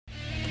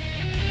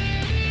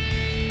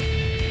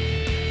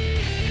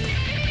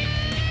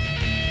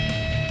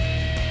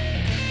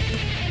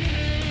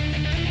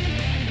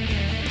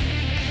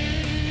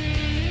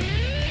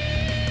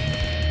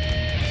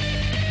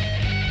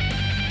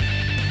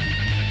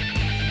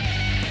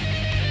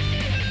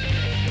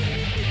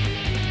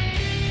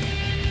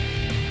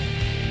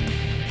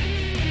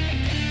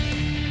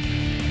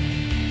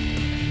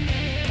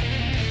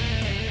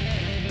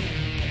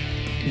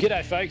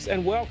G'day folks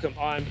and welcome.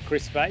 I'm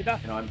Kris Faber.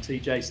 And I'm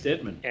TJ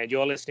Stedman. And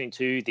you're listening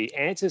to the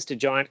Answers to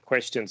Giant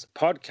Questions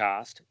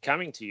podcast,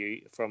 coming to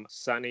you from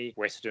sunny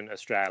Western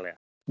Australia.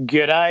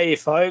 G'day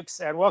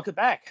folks and welcome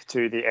back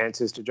to the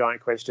Answers to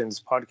Giant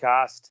Questions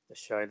podcast, the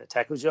show that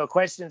tackles your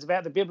questions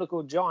about the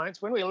biblical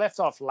giants. When we left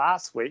off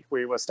last week,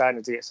 we were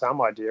starting to get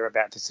some idea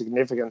about the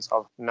significance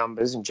of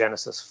numbers in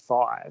Genesis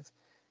 5.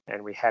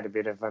 And we had a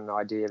bit of an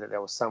idea that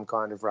there was some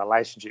kind of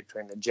relationship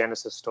between the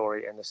Genesis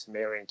story and the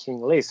Sumerian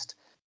king list.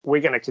 We're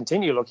going to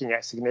continue looking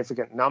at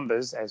significant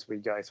numbers as we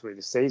go through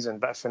the season,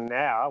 but for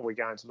now, we're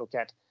going to look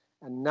at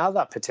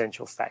another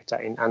potential factor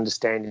in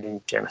understanding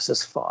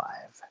Genesis 5.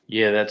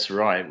 Yeah, that's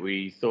right.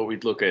 We thought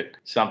we'd look at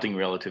something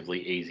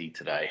relatively easy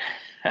today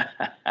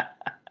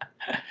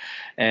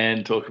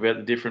and talk about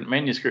the different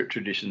manuscript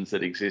traditions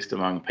that exist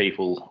among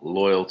people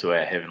loyal to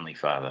our Heavenly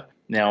Father.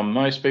 Now,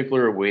 most people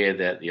are aware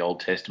that the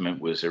Old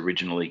Testament was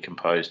originally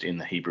composed in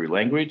the Hebrew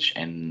language,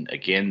 and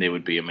again, there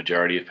would be a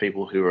majority of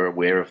people who are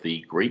aware of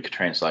the Greek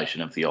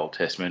translation of the Old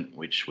Testament,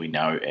 which we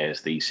know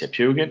as the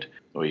Septuagint,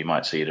 or you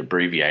might see it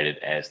abbreviated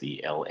as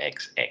the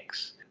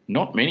LXX.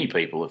 Not many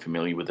people are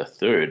familiar with a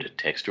third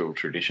textual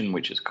tradition,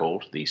 which is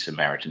called the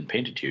Samaritan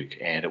Pentateuch,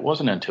 and it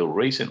wasn't until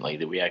recently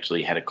that we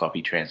actually had a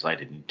copy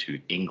translated into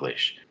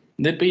English.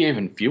 There'd be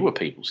even fewer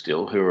people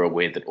still who are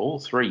aware that all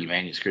three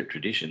manuscript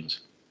traditions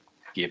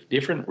give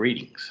different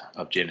readings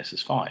of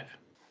Genesis 5.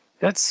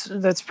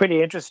 That's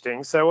pretty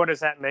interesting. So what does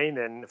that mean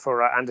then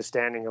for our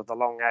understanding of the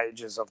long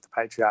ages of the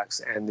patriarchs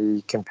and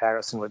the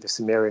comparison with the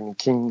Sumerian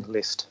king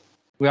list?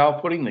 Well,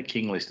 putting the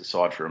king list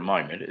aside for a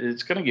moment,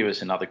 it's going to give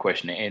us another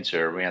question to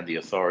answer around the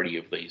authority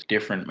of these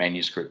different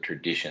manuscript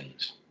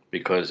traditions.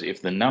 Because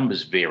if the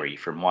numbers vary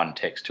from one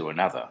text to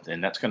another,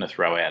 then that's going to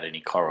throw out any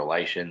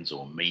correlations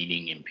or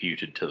meaning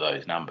imputed to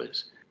those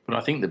numbers. But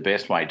I think the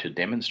best way to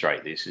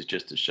demonstrate this is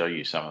just to show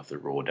you some of the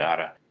raw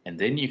data, and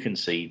then you can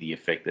see the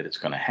effect that it's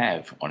going to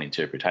have on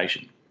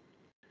interpretation.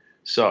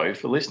 So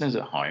for listeners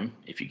at home,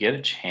 if you get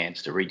a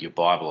chance to read your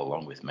Bible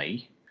along with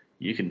me,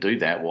 you can do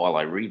that while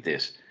I read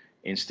this.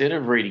 Instead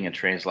of reading a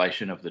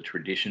translation of the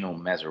traditional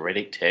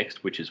Masoretic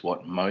text, which is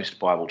what most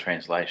Bible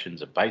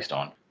translations are based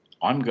on,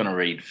 I'm going to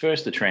read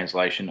first the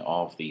translation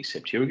of the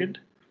Septuagint.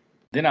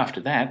 Then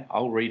after that,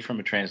 I'll read from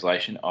a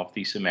translation of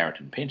the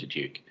Samaritan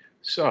Pentateuch.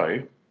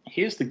 So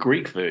here's the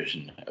Greek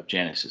version of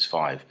Genesis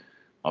 5,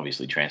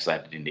 obviously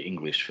translated into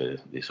English for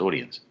this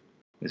audience.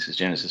 This is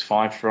Genesis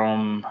 5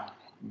 from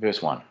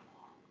verse 1.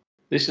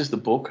 This is the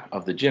book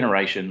of the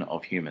generation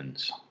of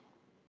humans.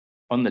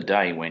 On the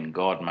day when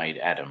God made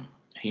Adam,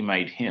 he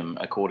made him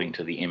according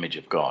to the image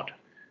of God.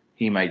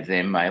 He made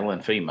them male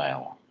and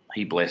female.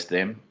 He blessed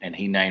them, and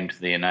he named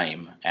their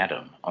name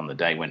Adam on the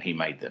day when he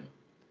made them.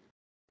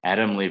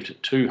 Adam lived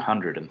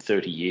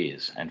 230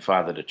 years and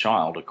fathered a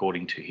child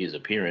according to his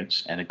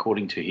appearance and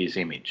according to his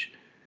image.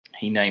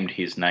 He named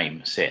his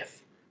name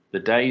Seth. The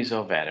days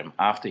of Adam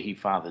after he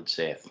fathered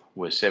Seth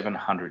were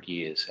 700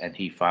 years, and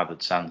he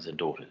fathered sons and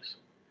daughters.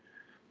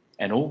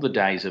 And all the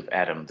days of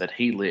Adam that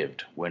he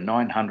lived were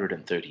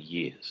 930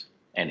 years,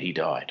 and he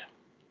died.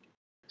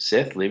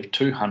 Seth lived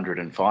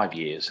 205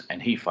 years,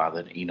 and he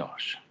fathered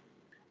Enosh.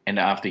 And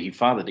after he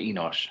fathered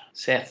Enosh,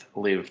 Seth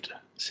lived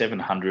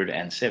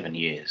 707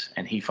 years,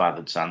 and he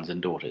fathered sons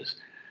and daughters.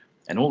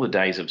 And all the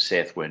days of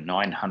Seth were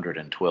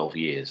 912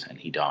 years, and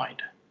he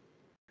died.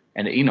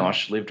 And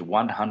Enosh lived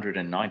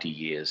 190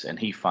 years, and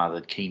he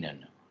fathered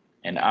Kenan.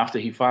 And after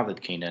he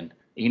fathered Kenan,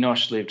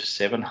 Enosh lived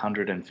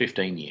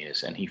 715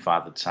 years, and he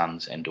fathered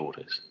sons and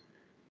daughters.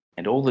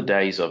 And all the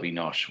days of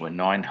Enosh were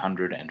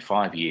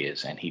 905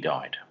 years, and he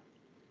died.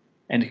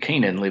 And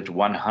Kenan lived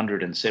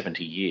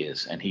 170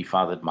 years, and he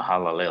fathered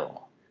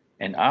Mahalalel.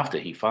 And after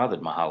he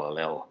fathered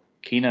Mahalalel,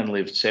 Kenan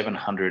lived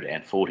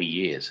 740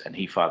 years, and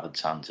he fathered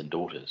sons and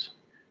daughters.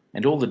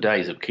 And all the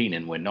days of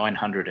Kenan were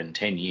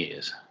 910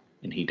 years,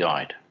 and he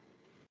died.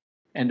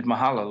 And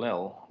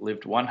Mahalalel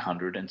lived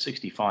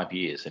 165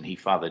 years, and he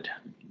fathered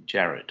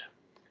Jared.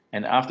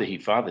 And after he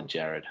fathered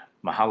Jared,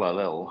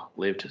 Mahalalel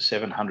lived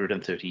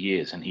 730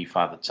 years, and he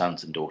fathered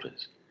sons and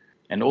daughters.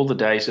 And all the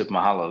days of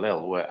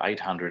Mahalalel were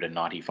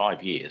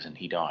 895 years, and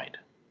he died.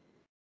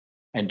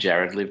 And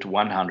Jared lived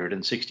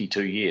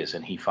 162 years,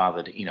 and he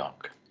fathered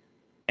Enoch.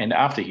 And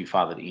after he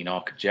fathered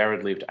Enoch,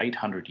 Jared lived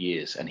 800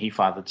 years, and he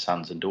fathered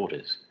sons and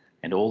daughters.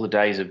 And all the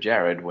days of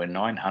Jared were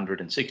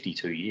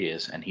 962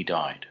 years, and he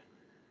died.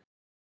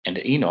 And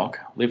Enoch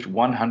lived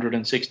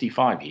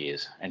 165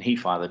 years, and he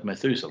fathered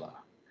Methuselah.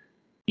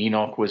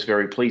 Enoch was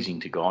very pleasing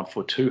to God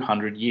for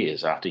 200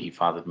 years after he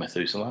fathered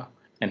Methuselah,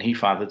 and he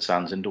fathered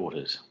sons and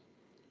daughters.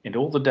 And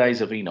all the days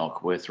of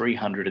Enoch were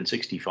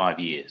 365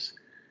 years.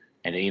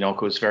 And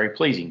Enoch was very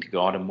pleasing to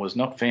God and was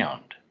not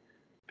found,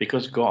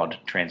 because God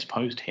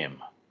transposed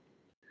him.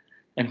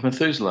 And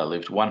Methuselah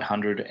lived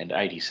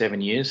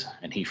 187 years,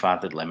 and he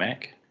fathered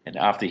Lamech. And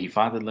after he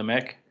fathered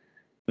Lamech,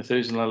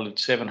 Methuselah lived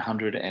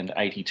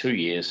 782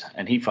 years,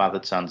 and he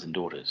fathered sons and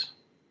daughters.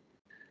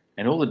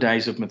 And all the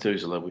days of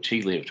Methuselah which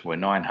he lived were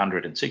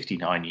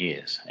 969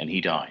 years, and he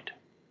died.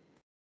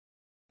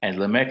 And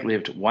Lamech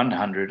lived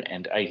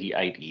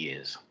 188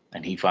 years.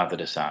 and he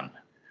fathered a son.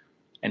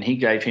 And he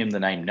gave him the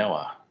name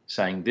Noah,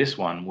 saying, This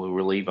one will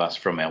relieve us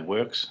from our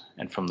works,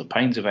 and from the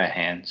pains of our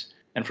hands,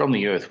 and from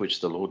the earth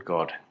which the Lord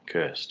God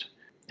cursed.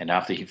 And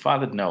after he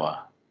fathered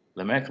Noah,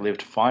 Lamech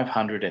lived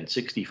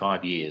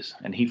 565 years,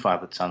 and he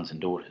fathered sons and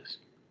daughters.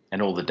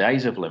 And all the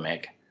days of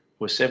Lamech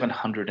were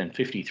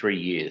 753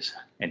 years,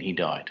 and he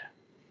died.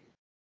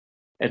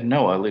 And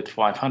Noah lived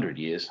 500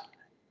 years,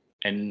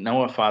 and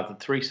Noah fathered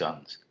three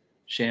sons,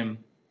 Shem,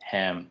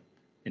 Ham,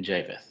 and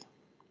Japheth.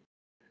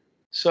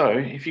 So,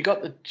 if you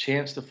got the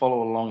chance to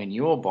follow along in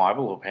your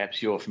Bible, or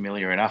perhaps you're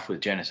familiar enough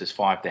with Genesis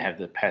 5 to have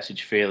the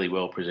passage fairly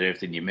well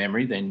preserved in your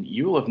memory, then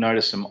you will have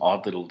noticed some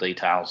odd little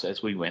details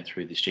as we went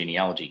through this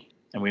genealogy.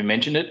 And we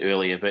mentioned it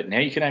earlier, but now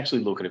you can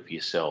actually look at it for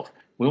yourself.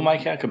 We'll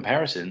make our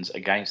comparisons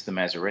against the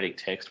Masoretic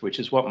text, which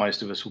is what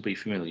most of us will be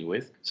familiar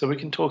with, so we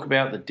can talk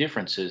about the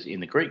differences in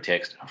the Greek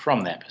text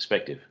from that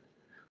perspective.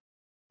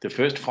 The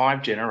first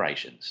 5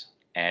 generations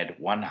add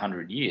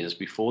 100 years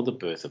before the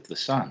birth of the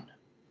son,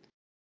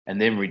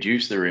 and then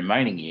reduce the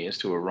remaining years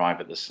to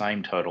arrive at the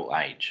same total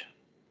age.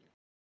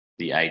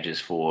 The ages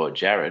for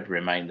Jared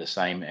remain the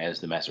same as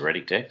the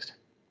Masoretic text.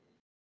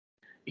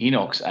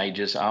 Enoch's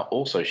ages are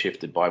also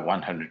shifted by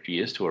 100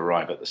 years to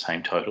arrive at the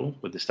same total,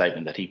 with the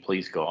statement that he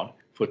pleased God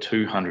for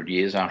 200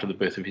 years after the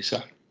birth of his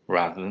son,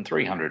 rather than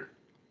 300.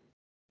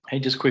 Hey,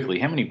 just quickly,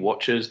 how many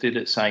watchers did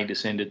it say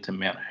descended to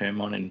Mount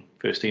Hermon in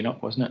 1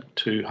 Enoch, wasn't it?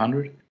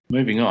 200?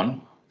 Moving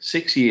on.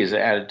 6 years are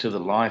added to the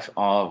life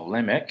of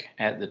Lamech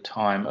at the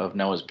time of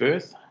Noah's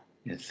birth,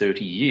 and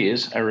 30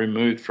 years are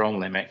removed from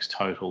Lamech's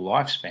total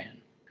lifespan.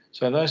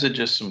 So those are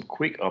just some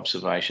quick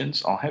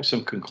observations. I'll have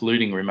some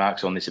concluding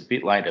remarks on this a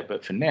bit later,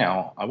 but for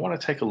now, I want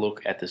to take a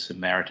look at the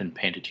Samaritan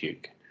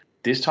Pentateuch.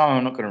 This time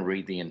I'm not going to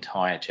read the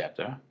entire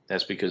chapter.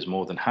 That's because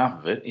more than half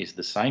of it is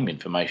the same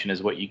information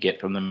as what you get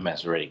from the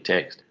Masoretic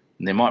text.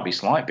 And there might be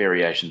slight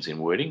variations in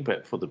wording,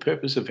 but for the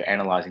purpose of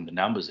analysing the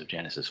numbers of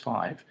Genesis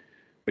 5,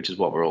 which is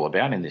what we're all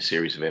about in this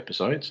series of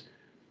episodes,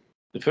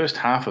 the first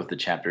half of the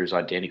chapter is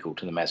identical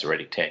to the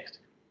Masoretic text.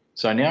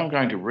 So now I'm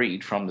going to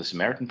read from the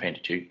Samaritan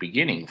Pentateuch,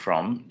 beginning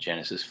from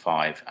Genesis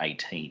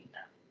 5:18.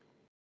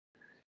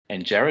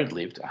 And Jared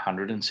lived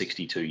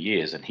 162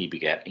 years, and he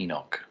begat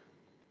Enoch.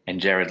 And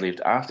Jared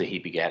lived after he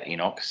begat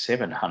Enoch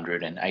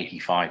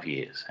 785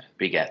 years, and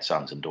begat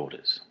sons and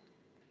daughters.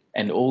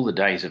 And all the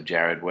days of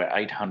Jared were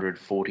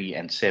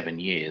 847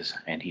 years,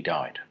 and he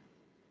died.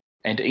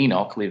 And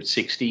Enoch lived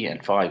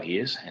 65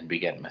 years, and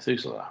begat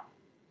Methuselah.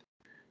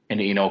 And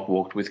Enoch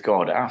walked with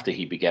God after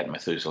he begat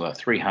Methuselah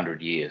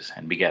 300 years,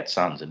 and begat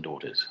sons and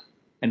daughters.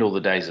 And all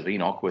the days of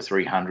Enoch were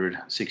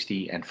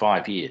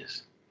 365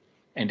 years.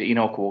 And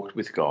Enoch walked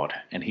with God,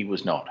 and he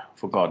was not,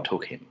 for God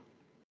took him.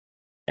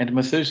 And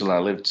Methuselah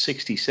lived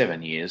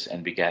 67 years,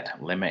 and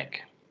begat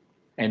Lamech.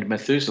 And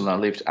Methuselah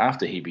lived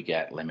after he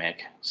begat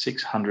Lamech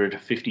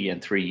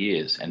 653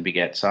 years, and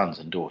begat sons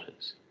and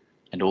daughters.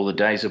 And all the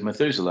days of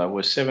Methuselah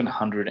were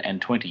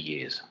 720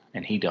 years,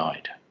 and he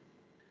died.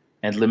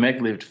 And Lamech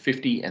lived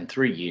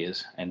 53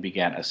 years, and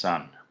begat a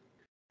son.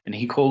 And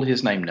he called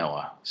his name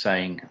Noah,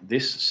 saying,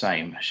 This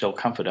same shall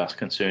comfort us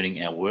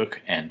concerning our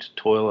work and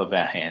toil of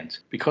our hands,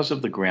 because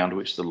of the ground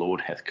which the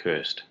Lord hath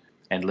cursed.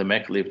 And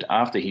Lamech lived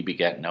after he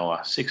begat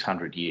Noah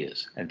 600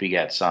 years, and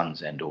begat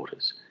sons and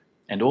daughters.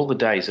 And all the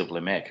days of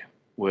Lamech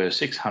were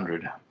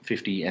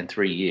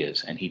 653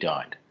 years, and he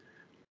died.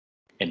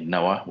 And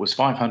Noah was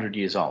 500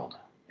 years old,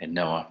 and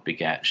Noah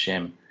begat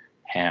Shem,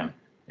 Ham,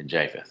 and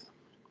Japheth.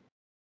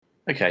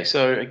 Okay,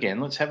 so again,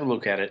 let's have a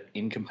look at it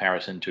in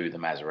comparison to the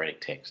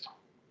Masoretic text.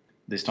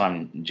 This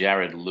time,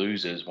 Jared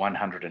loses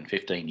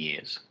 115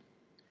 years.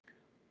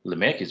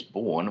 Lamech is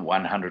born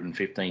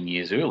 115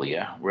 years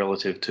earlier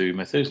relative to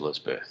Methuselah's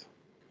birth.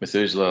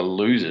 Methuselah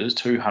loses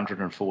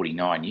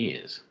 249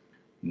 years.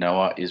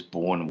 Noah is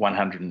born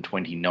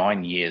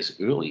 129 years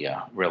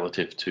earlier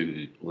relative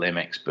to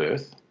Lamech's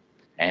birth,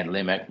 and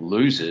Lamech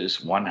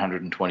loses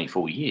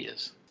 124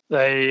 years.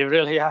 They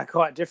really are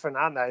quite different,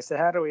 aren't they? So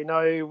how do we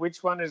know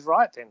which one is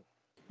right then?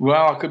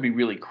 Well, I could be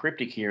really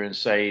cryptic here and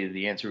say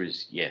the answer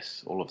is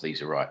yes, all of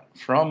these are right,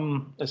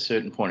 from a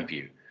certain point of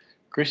view.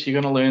 Kris, you're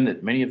going to learn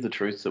that many of the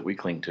truths that we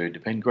cling to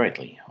depend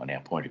greatly on our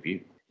point of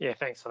view. Yeah,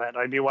 thanks for that,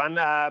 Obi-Wan.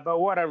 But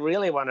what I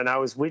really want to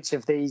know is which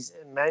of these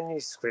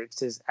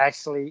manuscripts is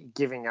actually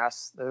giving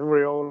us the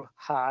real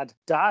hard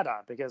data,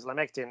 because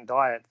Lamech didn't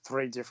die at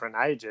 3 different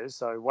ages,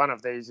 so one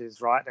of these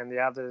is right and the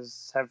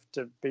others have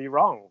to be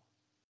wrong.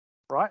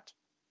 Right?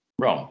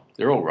 Wrong.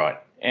 They're all right.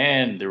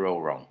 And they're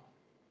all wrong.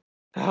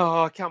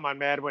 Oh, come on,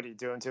 man. What are you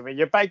doing to me?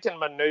 You're baking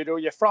my noodle.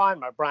 You're frying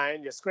my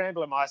brain. You're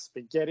scrambling my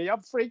spaghetti.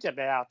 I'm freaking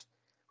out.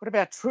 What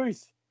about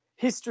truth,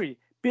 history,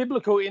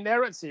 biblical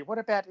inerrancy? What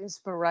about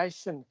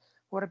inspiration?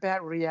 What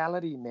about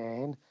reality,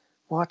 man?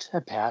 What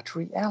about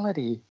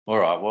reality? All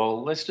right,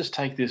 well, let's just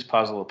take this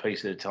puzzle a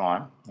piece at a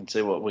time and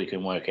see what we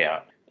can work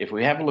out. If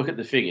we have a look at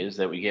the figures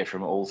that we get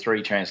from all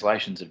 3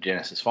 translations of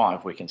Genesis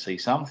 5, we can see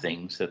some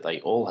things that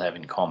they all have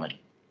in common.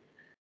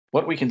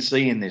 What we can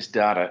see in this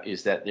data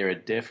is that there are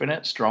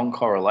definite strong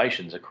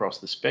correlations across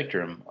the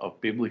spectrum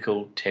of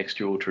biblical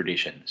textual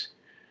traditions.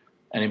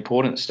 An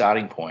important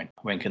starting point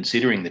when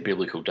considering the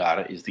biblical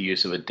data is the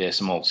use of a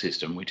decimal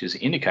system, which is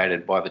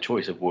indicated by the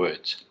choice of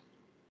words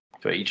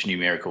for each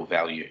numerical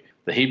value.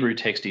 The Hebrew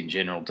text in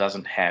general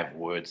doesn't have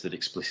words that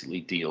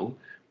explicitly deal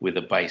with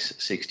a base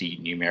 60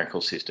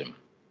 numerical system.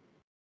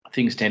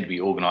 Things tend to be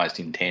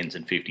organised in tens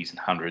and fifties and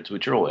hundreds,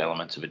 which are all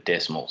elements of a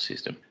decimal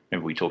system.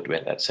 Remember we talked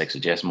about that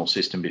sexagesimal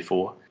system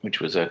before,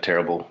 which was a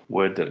terrible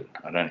word that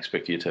I don't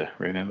expect you to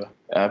remember.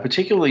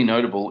 Particularly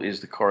notable is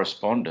the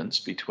correspondence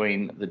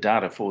between the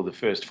data for the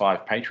first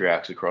 5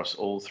 patriarchs across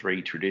all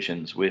 3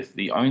 traditions, with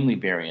the only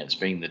variance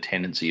being the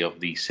tendency of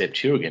the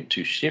Septuagint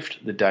to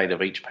shift the date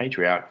of each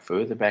patriarch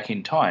further back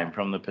in time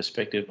from the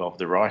perspective of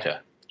the writer,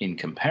 in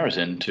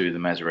comparison to the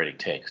Masoretic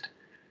text.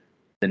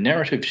 The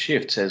narrative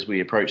shifts as we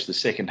approach the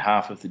second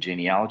half of the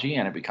genealogy,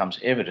 and it becomes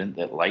evident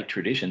that late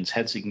traditions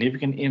had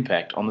significant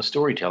impact on the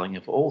storytelling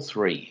of all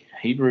 3,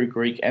 Hebrew,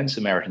 Greek, and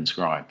Samaritan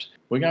scribes.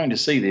 We're going to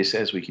see this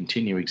as we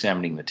continue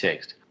examining the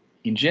text.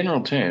 In general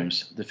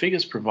terms, the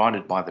figures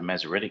provided by the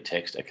Masoretic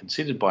text are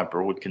considered by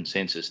broad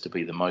consensus to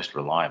be the most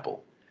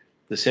reliable.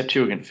 The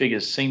Septuagint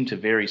figures seem to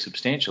vary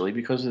substantially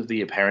because of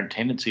the apparent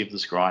tendency of the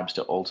scribes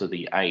to alter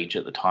the age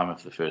at the time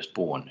of the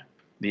firstborn.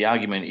 The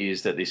argument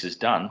is that this is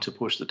done to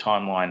push the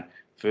timeline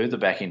further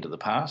back into the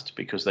past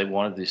because they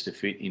wanted this to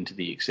fit into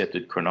the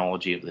accepted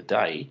chronology of the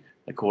day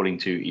according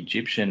to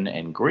Egyptian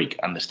and Greek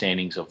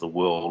understandings of the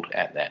world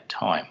at that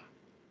time.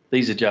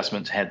 These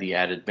adjustments had the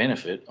added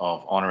benefit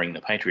of honouring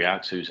the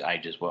patriarchs whose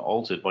ages were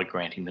altered by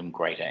granting them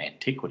greater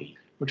antiquity,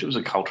 which was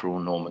a cultural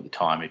norm at the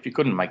time. If you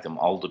couldn't make them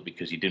older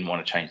because you didn't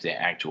want to change their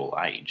actual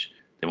age,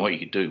 then what you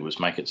could do was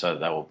make it so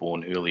that they were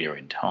born earlier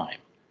in time.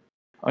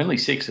 Only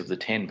 6 of the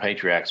 10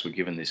 patriarchs were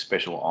given this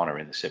special honour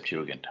in the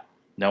Septuagint.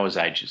 Noah's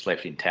age is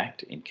left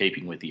intact in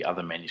keeping with the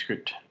other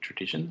manuscript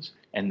traditions,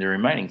 and the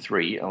remaining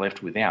 3 are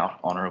left without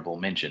honourable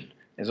mention.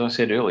 As I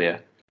said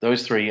earlier,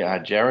 those 3 are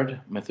Jared,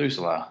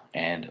 Methuselah,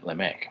 and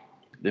Lamech.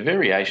 The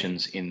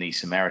variations in the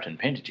Samaritan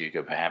Pentateuch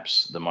are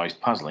perhaps the most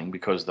puzzling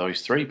because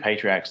those 3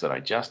 patriarchs that I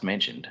just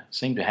mentioned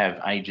seem to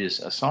have ages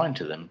assigned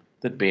to them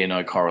that bear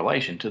no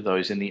correlation to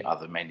those in the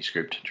other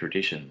manuscript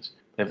traditions.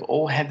 They've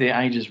all had their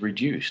ages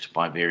reduced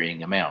by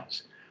varying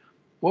amounts.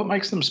 What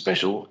makes them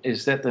special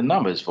is that the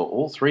numbers for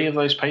all 3 of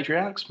those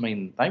patriarchs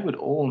mean they would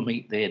all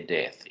meet their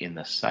death in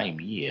the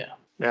same year.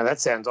 Now that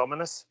sounds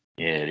ominous.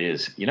 Yeah, it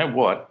is. You know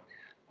what?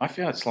 I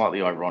found it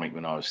slightly ironic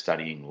when I was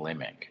studying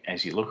Lamech.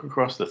 As you look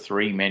across the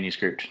 3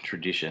 manuscript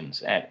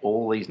traditions at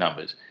all these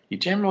numbers, you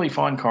generally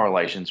find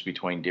correlations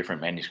between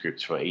different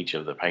manuscripts for each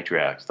of the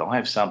patriarchs. They'll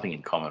have something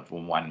in common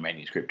from one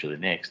manuscript to the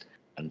next,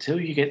 until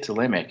you get to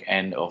Lamech,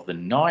 and of the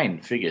 9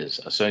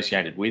 figures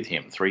associated with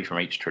him, 3 from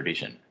each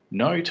tradition,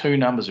 no 2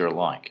 numbers are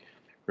alike.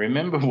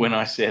 Remember when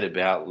I said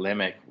about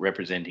Lamech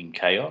representing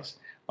chaos?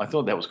 I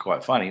thought that was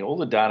quite funny. All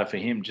the data for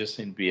him just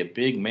seemed to be a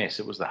big mess.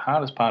 It was the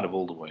hardest part of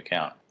all to work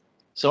out.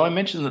 So I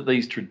mentioned that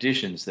these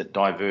traditions that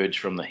diverge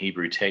from the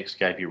Hebrew text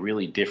gave you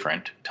really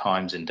different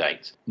times and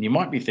dates. And you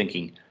might be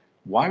thinking,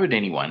 why would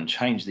anyone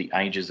change the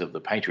ages of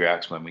the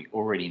patriarchs when we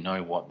already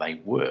know what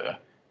they were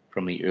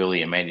from the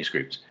earlier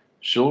manuscripts?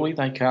 Surely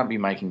they can't be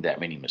making that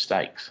many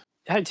mistakes.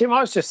 Hey, Tim, I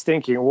was just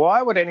thinking,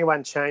 why would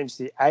anyone change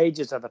the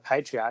ages of the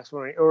patriarchs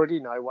when we already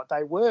know what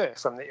they were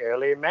from the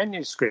earlier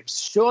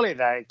manuscripts? Surely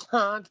they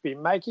can't be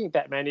making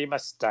that many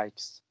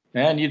mistakes.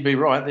 And you'd be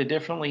right, they're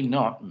definitely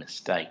not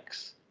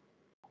mistakes,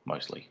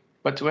 mostly.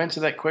 But to answer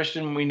that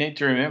question, we need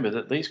to remember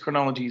that these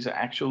chronologies are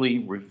actually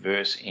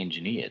reverse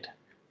engineered.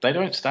 They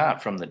don't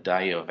start from the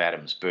day of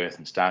Adam's birth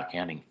and start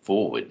counting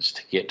forwards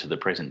to get to the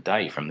present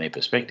day from their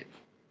perspective.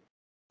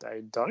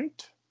 They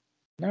don't?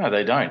 No,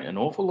 they don't. An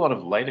awful lot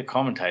of later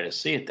commentators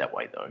see it that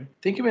way, though.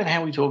 Think about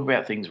how we talk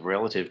about things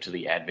relative to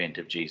the advent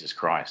of Jesus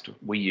Christ.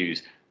 We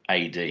use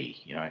AD,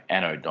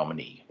 Anno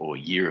Domini, or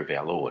Year of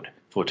Our Lord,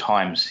 for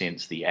times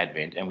since the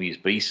advent, and we use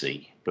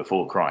BC,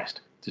 before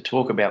Christ, to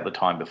talk about the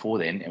time before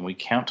then, and we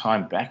count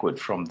time backward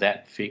from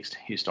that fixed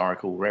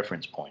historical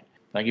reference point.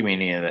 Don't give me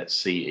any of that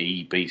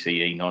CE,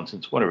 BCE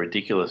nonsense. What a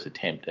ridiculous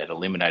attempt at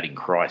eliminating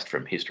Christ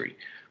from history.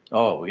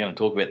 Oh, we're going to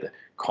talk about the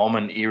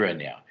common era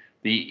now.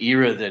 The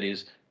era that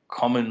is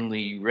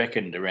commonly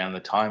reckoned around the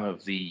time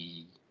of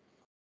the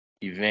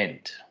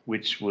event,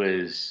 which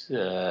was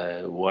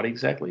what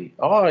exactly?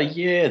 Oh,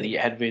 yeah, the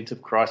advent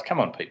of Christ.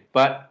 Come on, people.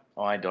 But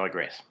I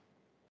digress.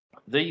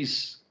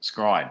 These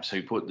scribes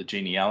who put the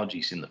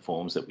genealogies in the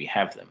forms that we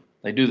have them,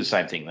 they do the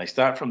same thing. They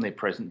start from their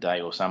present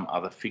day or some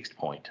other fixed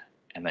point,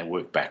 and they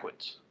work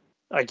backwards.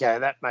 Okay,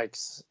 that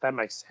makes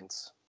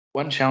sense.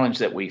 One challenge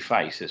that we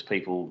face as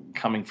people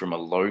coming from a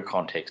low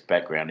context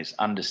background is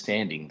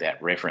understanding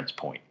that reference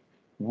point.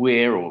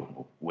 Where,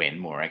 or when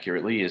more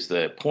accurately, is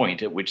the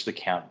point at which the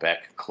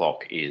countback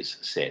clock is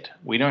set.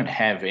 We don't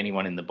have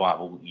anyone in the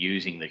Bible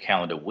using the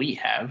calendar we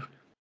have,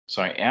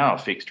 so our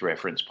fixed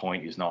reference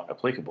point is not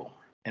applicable.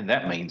 And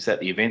that means that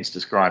the events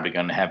described are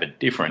going to have a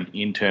different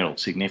internal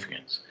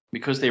significance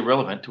because they're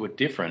relevant to a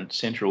different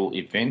central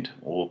event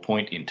or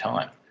point in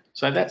time.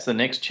 So that's the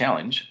next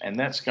challenge, and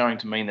that's going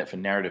to mean that for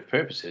narrative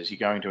purposes, you're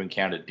going to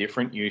encounter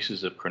different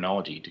uses of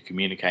chronology to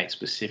communicate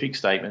specific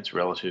statements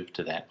relative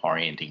to that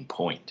orienting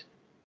point.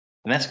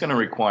 And that's going to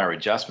require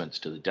adjustments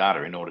to the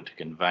data in order to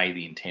convey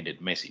the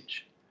intended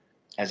message.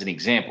 As an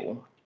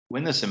example,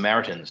 when the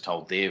Samaritans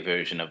told their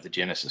version of the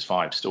Genesis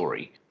 5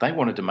 story, they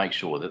wanted to make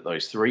sure that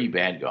those three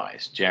bad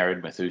guys,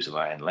 Jared,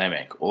 Methuselah, and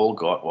Lamech, all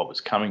got what was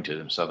coming to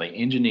them, so they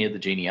engineered the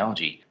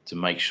genealogy to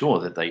make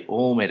sure that they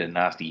all met a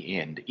nasty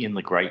end in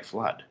the Great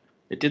Flood.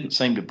 It didn't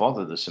seem to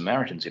bother the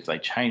Samaritans if they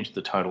changed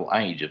the total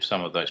age of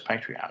some of those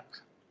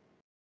patriarchs.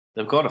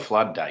 They've got a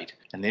flood date,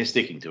 and they're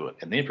sticking to it,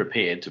 and they're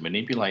prepared to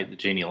manipulate the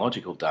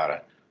genealogical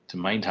data to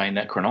maintain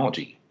that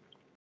chronology.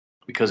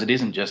 Because it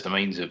isn't just a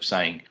means of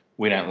saying,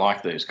 we don't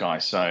like those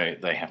guys, so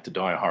they have to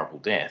die a horrible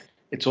death.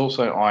 It's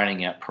also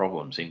ironing out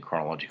problems in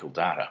chronological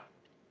data.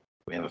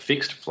 We have a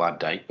fixed flood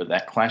date, but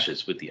that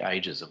clashes with the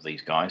ages of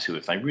these guys who,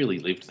 if they really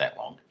lived that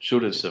long,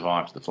 should have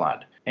survived the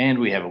flood. And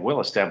we have a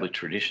well-established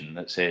tradition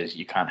that says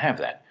you can't have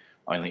that.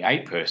 Only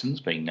 8 persons,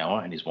 being Noah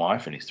and his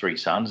wife and his 3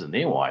 sons and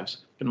their wives,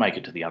 can make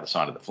it to the other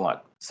side of the flood.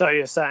 So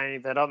you're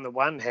saying that on the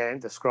one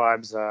hand, the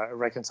scribes are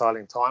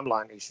reconciling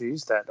timeline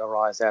issues that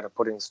arise out of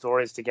putting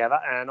stories together,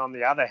 and on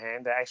the other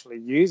hand, they're actually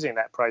using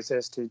that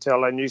process to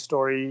tell a new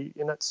story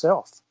in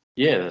itself.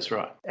 Yeah, that's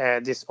right.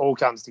 And this all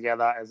comes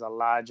together as a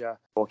larger,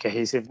 more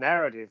cohesive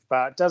narrative.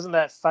 But doesn't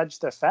that fudge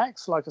the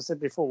facts? Like I said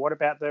before, what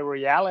about the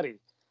reality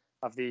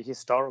of the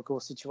historical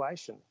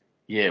situation?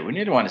 Yeah, we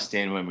need to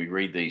understand when we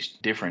read these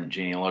different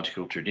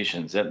genealogical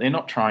traditions that they're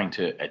not trying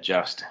to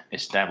adjust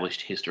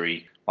established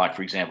history, like,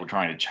 for example,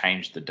 trying to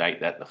change the date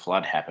that the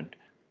flood happened.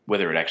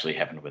 Whether it actually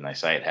happened when they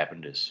say it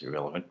happened is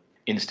irrelevant.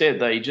 Instead,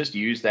 they just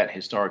use that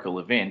historical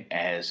event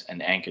as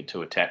an anchor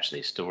to attach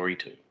their story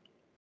to.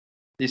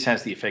 This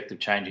has the effect of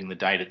changing the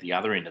date at the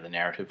other end of the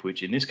narrative,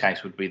 which in this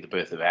case would be the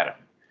birth of Adam.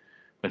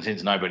 But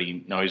since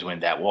nobody knows when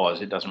that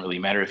was, it doesn't really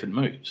matter if it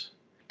moves.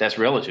 That's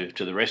relative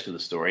to the rest of the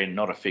story and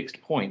not a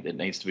fixed point that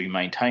needs to be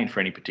maintained for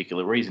any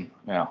particular reason.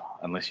 Well,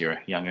 unless you're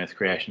a young Earth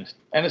creationist.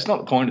 And it's not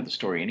the point of the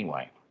story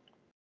anyway.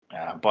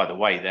 By the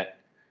way,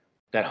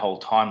 that whole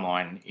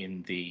timeline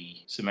in the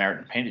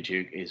Samaritan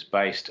Pentateuch is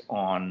based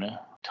on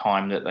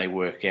time that they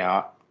work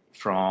out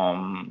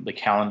from the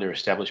calendar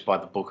established by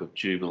the Book of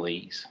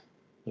Jubilees.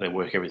 They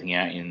work everything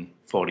out in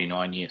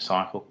 49-year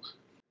cycles.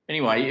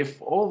 Anyway, if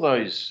all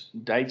those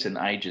dates and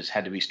ages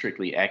had to be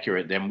strictly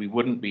accurate, then we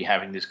wouldn't be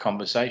having this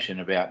conversation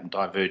about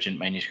divergent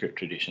manuscript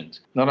traditions.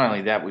 Not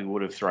only that, we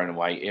would have thrown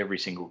away every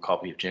single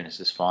copy of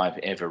Genesis 5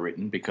 ever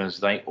written because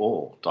they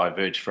all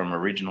diverge from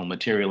original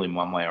material in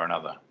one way or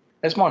another.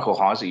 As Michael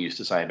Heiser used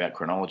to say about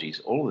chronologies,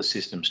 all of the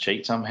systems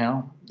cheat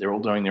somehow. They're all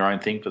doing their own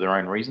thing for their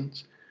own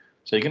reasons.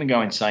 So you're going to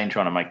go insane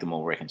trying to make them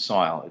all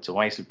reconcile. It's a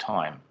waste of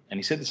time. And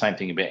he said the same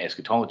thing about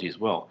eschatology as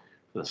well,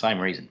 for the same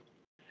reason.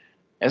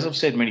 As I've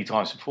said many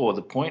times before,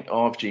 the point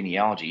of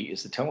genealogy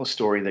is to tell a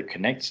story that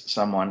connects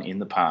someone in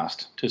the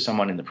past to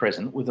someone in the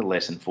present with a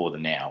lesson for the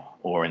now.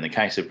 Or in the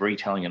case of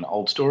retelling an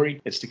old story,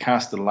 it's to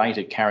cast the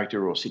later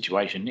character or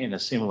situation in a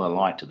similar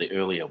light to the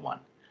earlier one.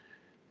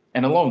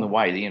 And along the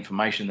way, the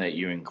information that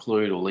you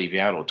include or leave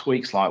out or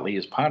tweak slightly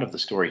is part of the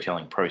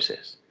storytelling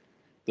process.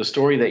 The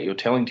story that you're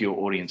telling to your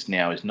audience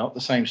now is not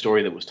the same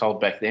story that was told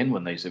back then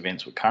when these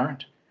events were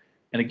current.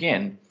 And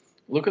again,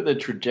 look at the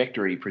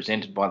trajectory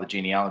presented by the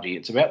genealogy.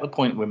 It's about the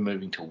point we're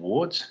moving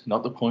towards,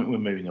 not the point we're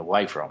moving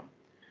away from.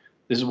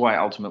 This is why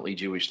ultimately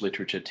Jewish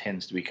literature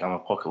tends to become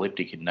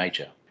apocalyptic in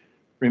nature.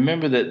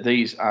 Remember that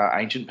these are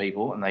ancient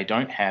people and they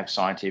don't have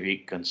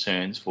scientific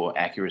concerns for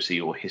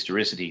accuracy or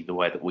historicity the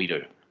way that we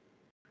do.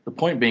 The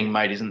point being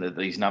made isn't that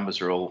these numbers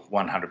are all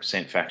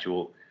 100%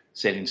 factual,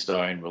 set in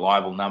stone,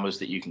 reliable numbers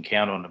that you can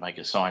count on to make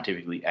a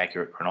scientifically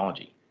accurate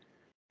chronology.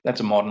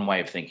 That's a modern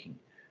way of thinking.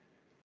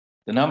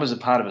 The numbers are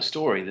part of a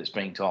story that's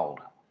being told.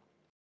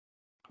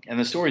 And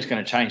the story is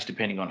going to change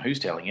depending on who's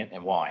telling it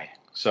and why.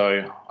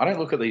 So I don't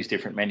look at these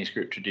different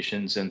manuscript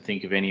traditions and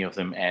think of any of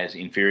them as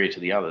inferior to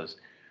the others.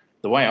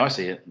 The way I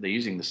see it, they're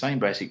using the same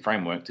basic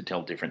framework to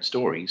tell different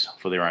stories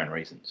for their own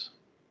reasons.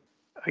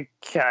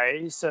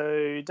 Okay,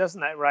 so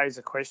doesn't that raise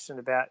a question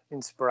about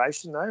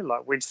inspiration, though?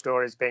 Like, which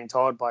story is being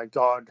told by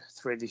God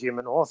through the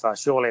human author?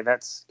 Surely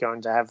that's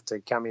going to have to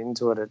come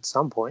into it at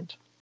some point.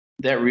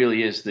 That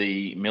really is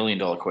the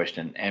million-dollar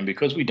question. And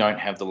because we don't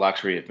have the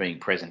luxury of being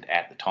present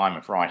at the time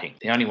of writing,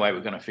 the only way we're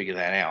going to figure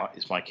that out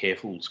is by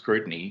careful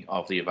scrutiny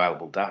of the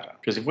available data.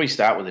 Because if we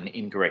start with an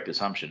incorrect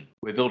assumption,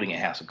 we're building a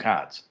house of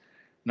cards.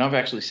 And I've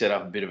actually set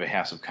up a bit of a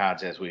house of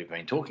cards as we've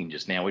been talking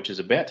just now, which is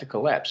about to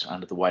collapse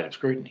under the weight of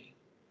scrutiny.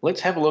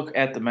 Let's have a look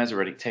at the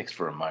Masoretic text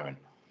for a moment.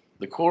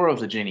 The core of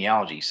the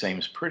genealogy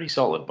seems pretty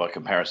solid by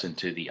comparison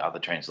to the other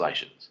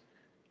translations.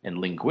 And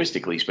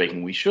linguistically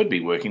speaking, we should be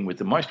working with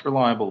the most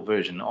reliable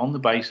version on the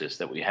basis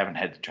that we haven't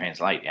had to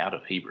translate out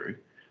of Hebrew,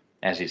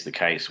 as is the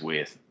case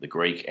with the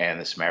Greek and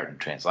the Samaritan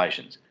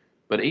translations.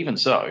 But even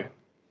so,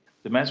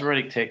 the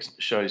Masoretic text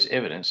shows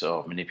evidence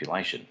of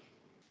manipulation.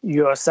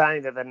 You're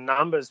saying that the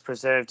numbers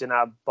preserved in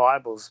our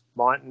Bibles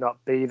might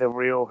not be the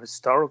real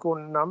historical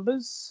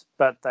numbers,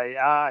 but they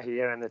are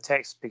here in the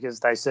text because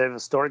they serve a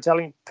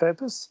storytelling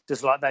purpose,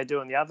 just like they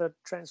do in the other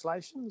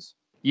translations?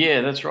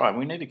 Yeah, that's right.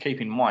 We need to keep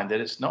in mind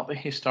that it's not the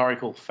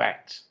historical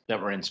facts that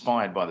were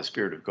inspired by the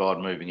Spirit of God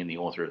moving in the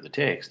author of the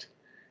text.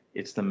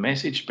 It's the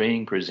message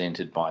being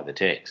presented by the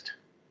text.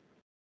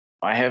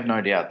 I have no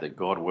doubt that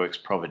God works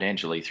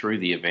providentially through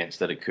the events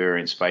that occur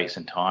in space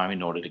and time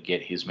in order to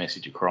get his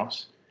message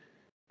across.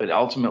 But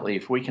ultimately,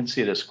 if we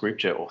consider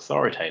Scripture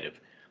authoritative,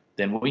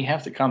 then we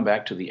have to come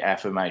back to the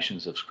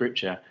affirmations of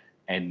Scripture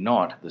and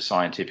not the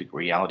scientific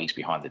realities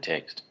behind the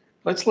text.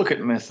 Let's look at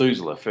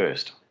Methuselah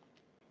first.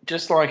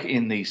 Just like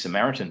in the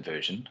Samaritan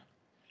version,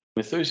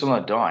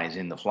 Methuselah dies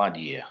in the flood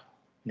year.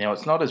 Now,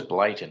 it's not as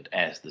blatant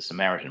as the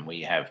Samaritan, where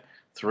you have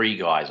three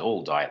guys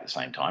all die at the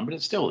same time, but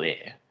it's still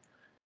there.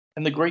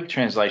 And the Greek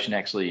translation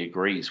actually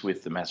agrees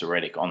with the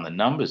Masoretic on the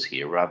numbers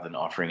here rather than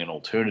offering an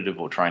alternative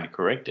or trying to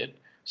correct it.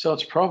 So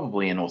it's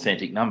probably an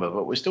authentic number,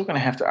 but we're still going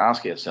to have to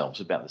ask ourselves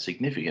about the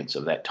significance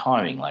of that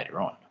timing later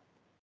on.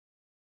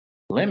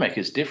 Lamech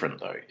is different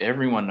though.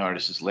 Everyone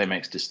notices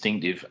Lamech's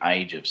distinctive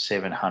age of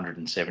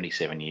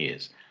 777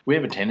 years. We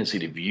have a tendency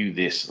to view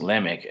this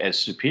Lamech as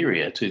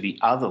superior to the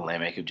other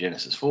Lamech of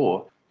Genesis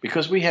 4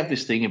 because we have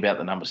this thing about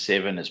the number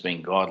 7 as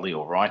being godly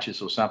or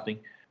righteous or something.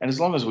 And as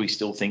long as we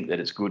still think that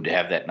it's good to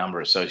have that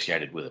number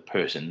associated with a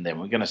person, then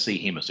we're going to see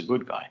him as a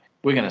good guy.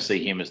 We're going to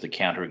see him as the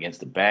counter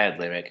against the bad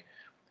Lamech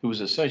who was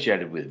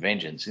associated with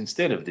vengeance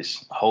instead of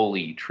this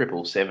holy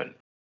 777.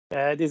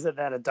 Isn't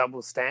that a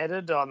double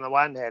standard? On the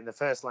one hand, the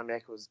first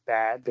Lamech was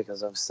bad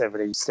because of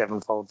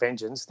 77-fold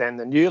vengeance. Then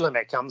the new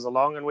Lamech comes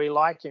along and we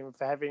like him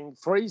for having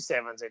 3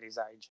 sevens at his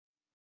age.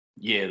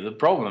 Yeah, the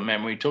problem,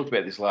 and we talked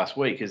about this last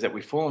week, is that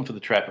we've fallen for the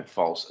trap of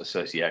false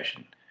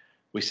association.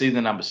 We see the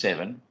number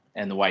 7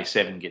 and the way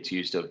 7 gets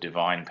used of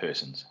divine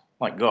persons,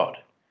 like God.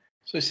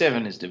 So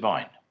 7 is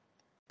divine.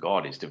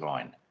 God is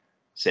divine.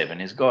 7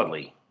 is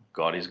godly.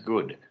 God is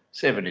good.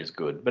 7 is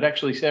good. But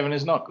actually 7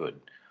 is not good.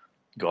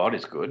 God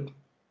is good.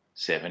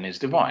 7 is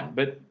divine.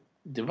 But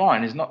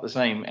divine is not the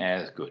same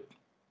as good.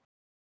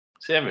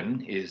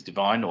 7 is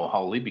divine or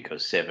holy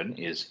because 7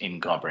 is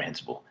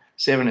incomprehensible.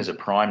 7 is a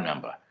prime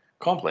number,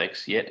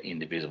 complex yet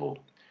indivisible.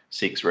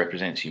 6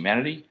 represents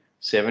humanity.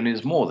 7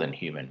 is more than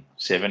human.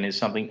 7 is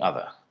something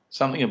other,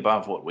 something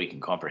above what we can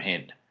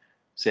comprehend.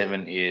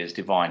 7 is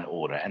divine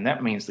order, and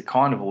that means the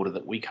kind of order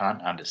that we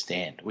can't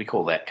understand. We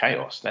call that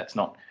chaos. That's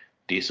not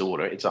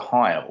disorder, it's a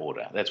higher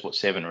order. That's what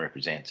 7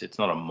 represents. It's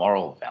not a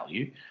moral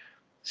value.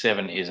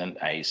 7 isn't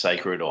a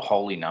sacred or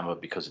holy number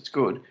because it's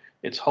good.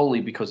 It's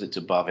holy because it's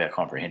above our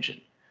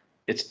comprehension.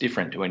 It's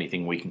different to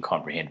anything we can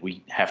comprehend.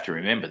 We have to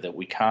remember that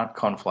we can't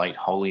conflate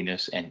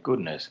holiness and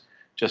goodness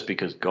just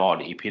because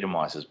God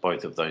epitomizes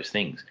both of those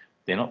things.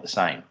 They're not the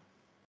same.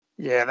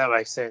 Yeah, that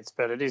makes sense,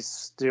 but it is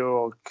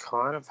still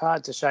kind of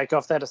hard to shake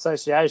off that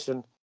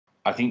association.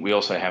 I think we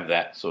also have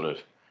that sort of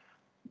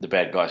the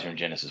bad guys are in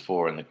Genesis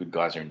 4 and the good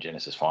guys are in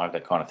Genesis 5,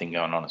 that kind of thing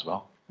going on as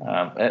well.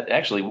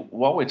 Actually,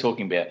 while we're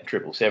talking about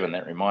 777,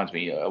 that reminds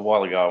me, a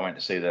while ago I went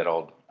to see that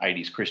old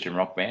 80s Christian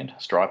rock band,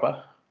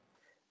 Striper.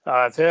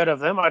 I've heard of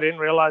them. I didn't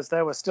realise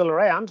they were still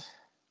around.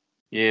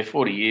 Yeah,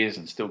 40 years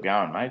and still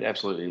going, mate.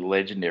 Absolutely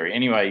legendary.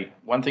 Anyway,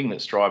 one thing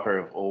that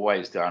Striper have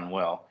always done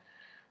well,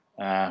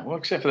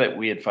 except for that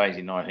weird phase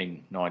in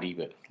 1990,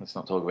 but let's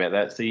not talk about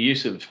that. It's the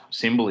use of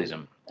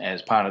symbolism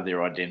as part of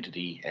their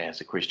identity as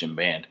a Christian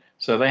band.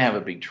 So they have a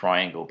big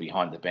triangle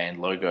behind the band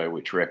logo,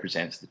 which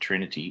represents the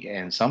Trinity,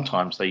 and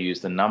sometimes they use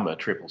the number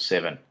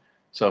 777.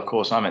 So, of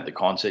course, I'm at the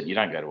concert. You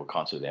don't go to a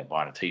concert without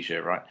buying a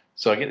T-shirt, right?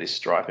 So I get this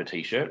Striper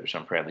T-shirt, which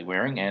I'm proudly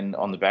wearing, and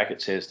on the back it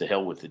says, "To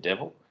hell with the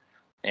devil."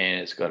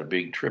 And it's got a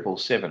big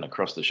 777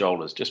 across the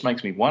shoulders. Just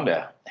makes me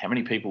wonder how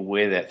many people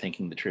wear that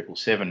thinking the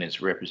 777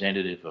 is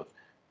representative of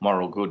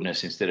moral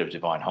goodness instead of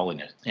divine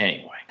holiness.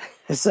 Anyway.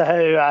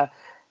 So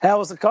how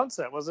was the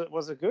concert? Was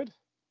it good?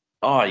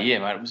 Oh, yeah,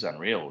 mate, it was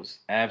unreal. It was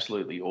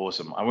absolutely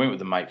awesome. I went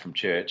with a mate from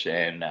church,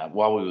 and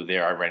while we were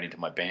there, I ran into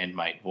my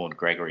bandmate, Vaughan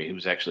Gregory, who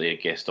was actually a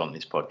guest on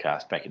this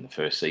podcast back in the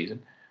first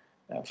season.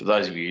 For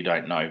those of you who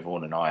don't know,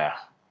 Vaughan and I are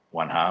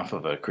one half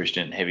of a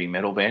Christian heavy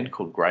metal band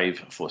called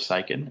Grave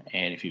Forsaken,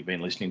 and if you've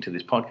been listening to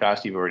this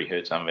podcast, you've already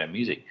heard some of our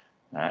music.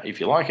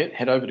 If you like it,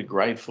 head over to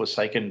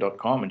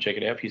graveforsaken.com and check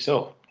it out for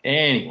yourself.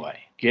 Anyway,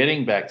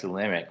 getting back to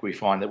Lamech, we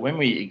find that when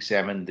we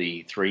examine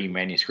the 3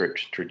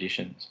 manuscript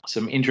traditions,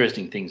 some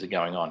interesting things are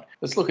going on.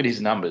 Let's look at his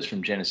numbers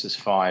from Genesis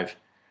 5,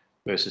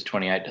 verses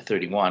 28 to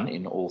 31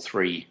 in all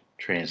 3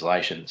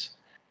 translations.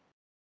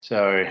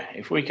 So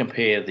if we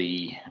compare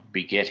the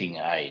begetting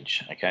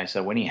age, okay,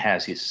 so when he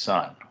has his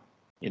son,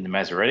 in the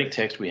Masoretic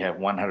text we have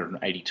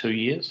 182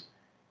 years,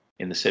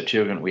 in the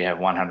Septuagint we have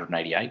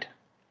 188,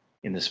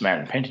 in the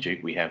Samaritan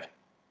Pentateuch we have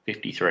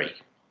 53.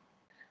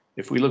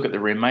 If we look at the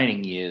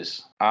remaining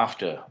years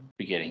after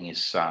begetting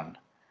his son,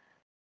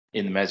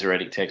 in the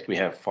Masoretic text we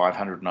have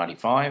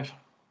 595,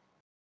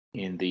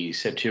 in the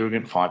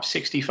Septuagint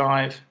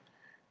 565,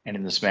 and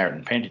in the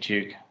Samaritan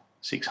Pentateuch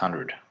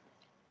 600.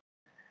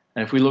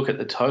 And if we look at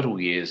the total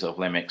years of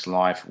Lamech's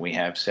life, we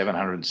have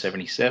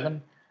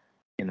 777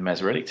 in the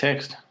Masoretic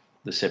text.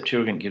 The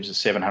Septuagint gives us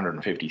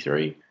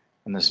 753,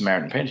 and the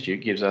Samaritan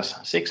Pentateuch gives us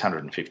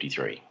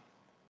 653.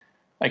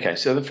 Okay,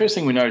 so the first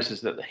thing we notice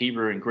is that the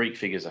Hebrew and Greek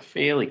figures are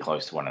fairly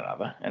close to one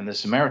another, and the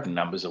Samaritan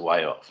numbers are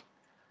way off.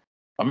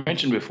 I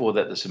mentioned before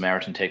that the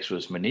Samaritan text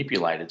was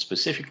manipulated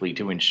specifically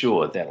to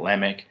ensure that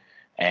Lamech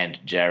and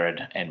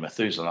Jared and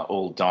Methuselah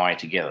all die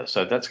together.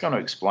 So that's going to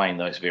explain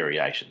those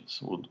variations.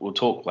 We'll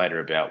talk later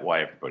about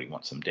why everybody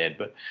wants them dead,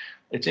 but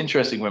it's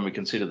interesting when we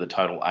consider the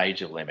total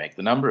age of Lamech.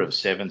 The number of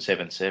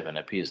 777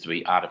 appears to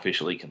be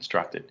artificially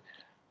constructed,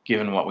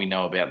 given what we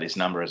know about this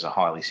number as a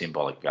highly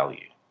symbolic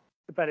value.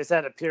 But is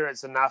that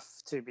appearance enough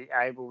to be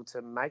able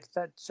to make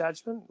that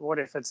judgment? What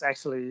if it's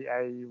actually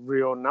a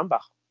real number?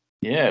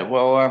 Yeah,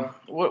 well,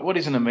 what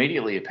isn't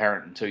immediately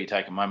apparent until you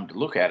take a moment to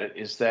look at it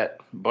is that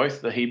both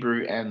the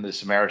Hebrew and the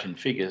Samaritan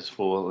figures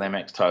for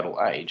Lamech's total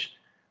age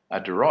are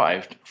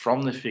derived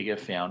from the figure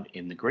found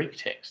in the Greek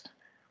text.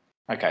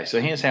 Okay, so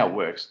here's how it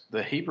works.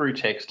 The Hebrew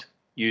text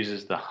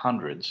uses the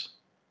hundreds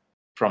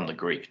from the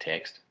Greek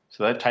text.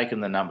 So they've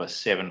taken the number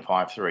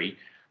 753,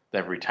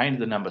 they've retained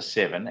the number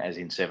 7 as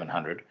in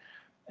 700,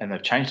 and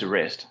they've changed the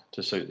rest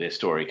to suit their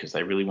story because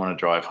they really want to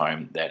drive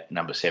home that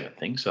number 7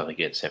 thing, so they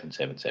get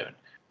 777.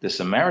 The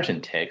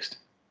Samaritan text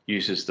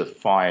uses the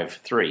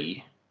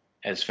 5-3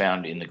 as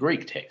found in the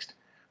Greek text,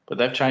 but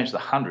they've changed the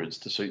hundreds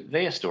to suit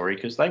their story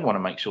because they want to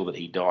make sure that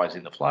he dies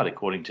in the flood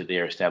according to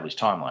their established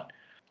timeline.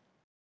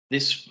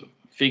 This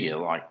figure,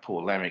 like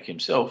poor Lamech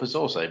himself, has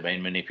also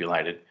been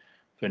manipulated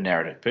for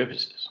narrative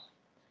purposes.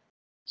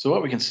 So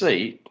what we can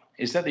see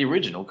is that the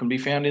original can be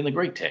found in the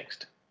Greek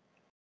text.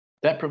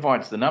 That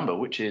provides the number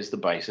which is the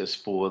basis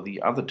for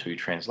the other two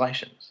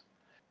translations.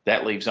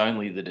 That leaves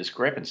only the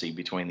discrepancy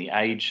between the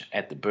age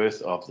at the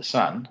birth of the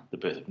son, the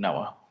birth of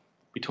Noah,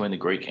 between the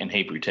Greek and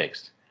Hebrew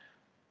text.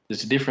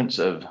 There's a difference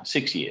of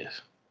 6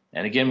 years.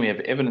 And again, we have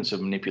evidence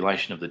of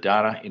manipulation of the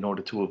data in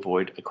order to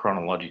avoid a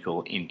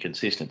chronological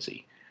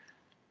inconsistency.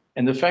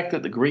 And the fact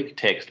that the Greek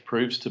text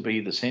proves to be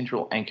the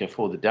central anchor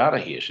for the data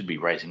here should be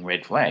raising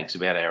red flags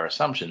about our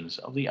assumptions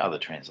of the other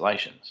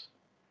translations.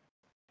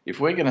 If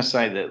we're going to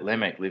say that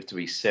Lamech lived to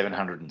be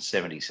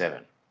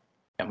 777,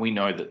 and we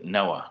know that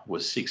Noah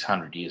was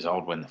 600 years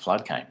old when the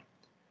flood came,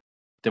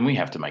 then we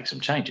have to make some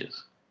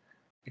changes.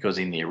 Because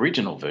in the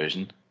original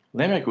version,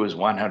 Lamech was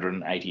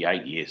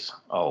 188 years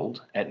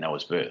old at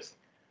Noah's birth.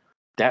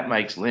 That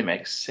makes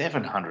Lamech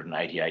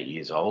 788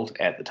 years old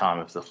at the time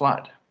of the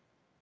flood.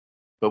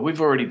 But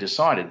we've already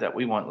decided that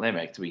we want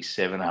Lamech to be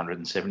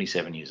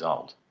 777 years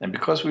old. And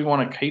because we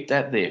want to keep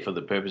that there for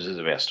the purposes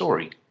of our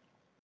story,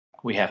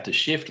 we have to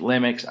shift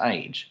Lamech's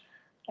age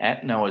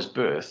at Noah's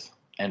birth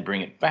and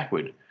bring it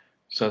backward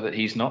so that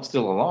he's not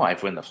still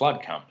alive when the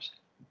flood comes.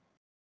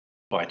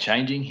 By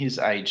changing his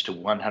age to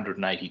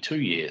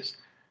 182 years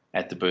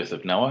at the birth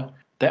of Noah,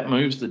 that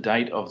moves the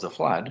date of the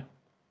flood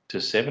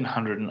to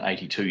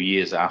 782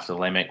 years after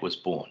Lamech was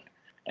born.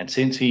 And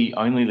since he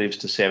only lives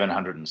to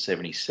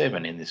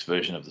 777 in this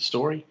version of the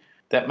story,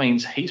 that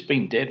means he's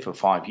been dead for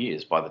 5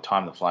 years by the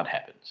time the flood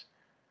happens.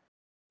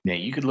 Now,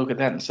 you could look at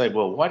that and say,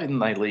 well, why didn't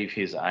they leave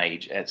his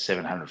age at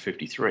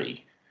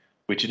 753?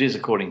 Which it is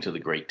according to the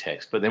Greek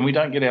text, but then we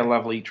don't get our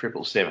lovely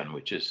 777,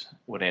 which is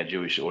what our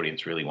Jewish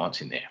audience really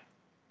wants in there.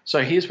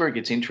 So here's where it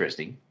gets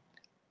interesting.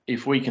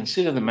 If we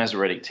consider the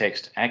Masoretic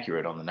text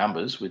accurate on the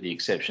numbers, with the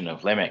exception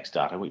of Lamech's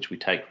data, which we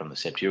take from the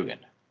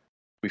Septuagint,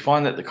 we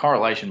find that the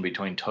correlation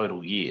between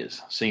total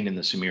years seen in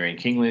the Sumerian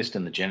king list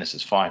and the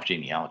Genesis 5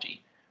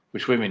 genealogy,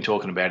 which we've been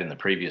talking about in the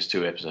previous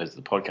 2 episodes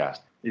of the podcast,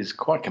 is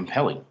quite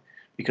compelling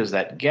because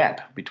that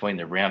gap between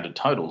the rounded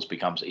totals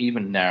becomes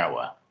even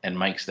narrower and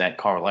makes that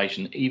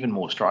correlation even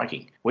more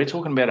striking. We're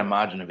talking about a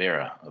margin of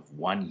error of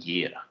 1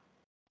 year.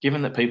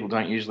 Given that people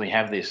don't usually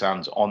have their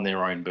sons on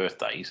their own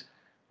birthdays,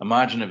 a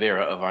margin of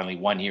error of only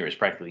 1 year is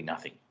practically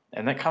nothing.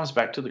 And that comes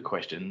back to the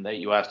question that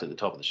you asked at the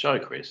top of the show,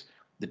 Kris.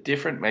 The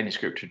different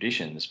manuscript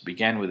traditions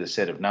began with a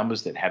set of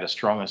numbers that had a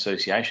strong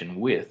association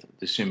with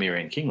the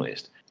Sumerian king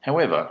list.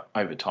 However,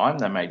 over time,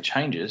 they made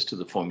changes to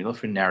the formula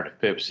for narrative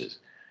purposes.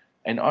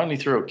 And only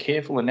through a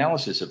careful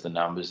analysis of the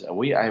numbers are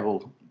we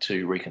able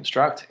to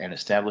reconstruct and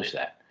establish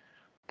that.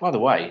 By the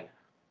way,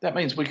 that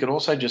means we could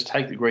also just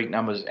take the Greek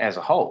numbers as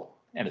a whole,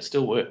 and it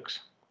still works.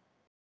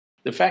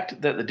 The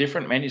fact that the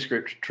different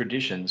manuscript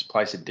traditions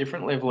place a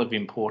different level of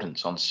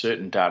importance on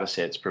certain data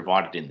sets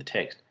provided in the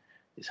text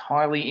is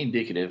highly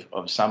indicative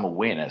of some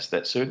awareness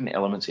that certain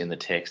elements in the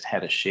text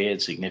had a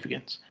shared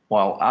significance,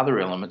 while other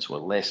elements were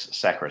less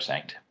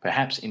sacrosanct,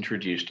 perhaps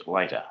introduced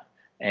later,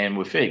 and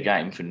were fair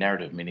game for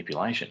narrative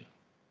manipulation.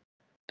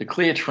 The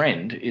clear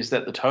trend is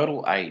that the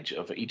total age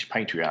of each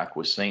patriarch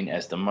was seen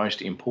as the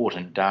most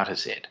important data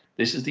set.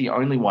 This is the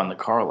only one that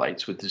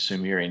correlates with the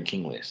Sumerian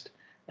king list,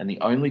 and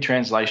the only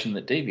translation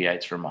that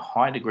deviates from a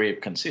high degree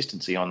of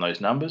consistency on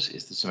those numbers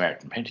is the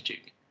Samaritan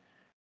Pentateuch.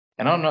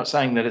 And I'm not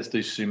saying that it's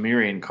the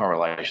Sumerian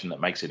correlation that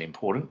makes it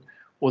important,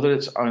 or that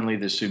it's only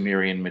the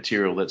Sumerian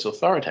material that's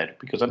authoritative,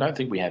 because I don't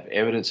think we have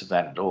evidence of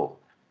that at all.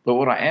 But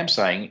what I am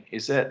saying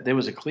is that there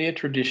was a clear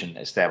tradition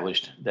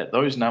established that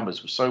those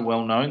numbers were so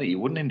well known that you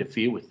wouldn't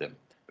interfere with them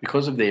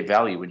because of their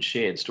value in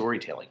shared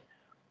storytelling.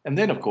 And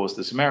then, of course,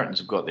 the Samaritans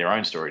have got their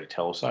own story to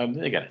tell, so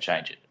they're going to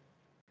change it.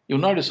 You'll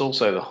notice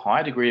also the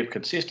high degree of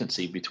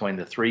consistency between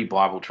the three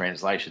Bible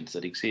translations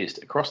that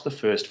exist across the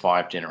first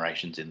 5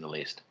 generations in the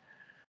list.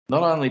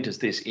 Not only does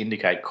this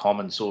indicate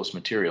common source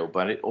material,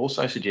 but it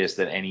also suggests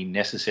that any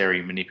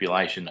necessary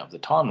manipulation of the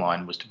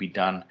timeline was to be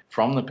done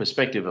from the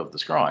perspective of the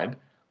scribe,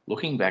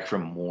 looking back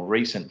from more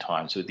recent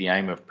times with the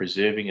aim of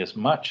preserving as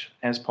much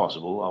as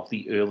possible of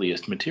the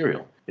earliest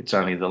material. It's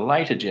only the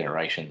later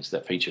generations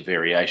that feature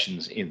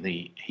variations in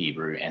the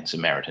Hebrew and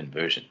Samaritan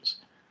versions.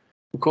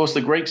 Of course,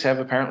 the Greeks have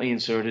apparently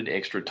inserted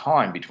extra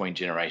time between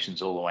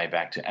generations all the way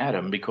back to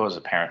Adam because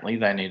apparently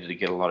they needed to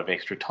get a lot of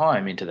extra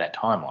time into that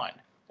timeline.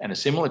 And a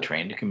similar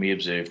trend can be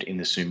observed in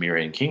the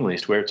Sumerian king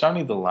list, where it's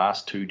only the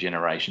last 2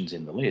 generations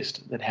in the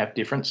list that have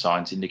different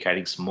signs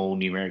indicating small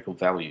numerical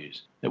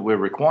values that were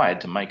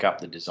required to make up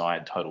the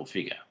desired total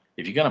figure.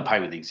 If you're going to pay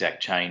with the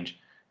exact change,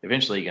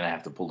 eventually you're going to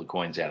have to pull the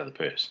coins out of the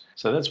purse.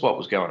 So that's what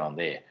was going on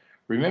there.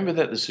 Remember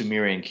that the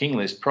Sumerian king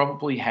list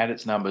probably had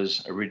its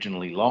numbers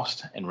originally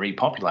lost and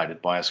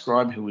repopulated by a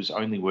scribe who was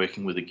only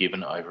working with a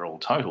given overall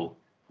total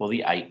for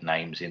the 8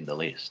 names in the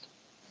list.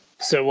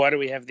 So why do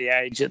we have the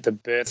age at the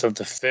birth of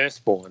the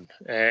firstborn?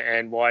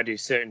 And why do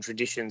certain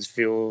traditions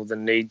feel the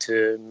need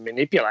to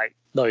manipulate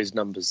those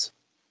numbers?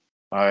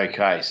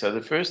 Okay, so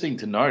the first thing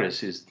to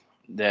notice is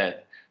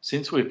that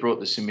since we've brought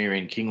the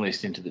Sumerian king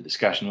list into the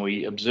discussion,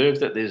 we observe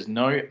that there's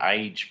no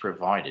age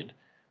provided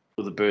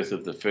for the birth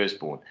of the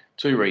firstborn.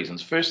 2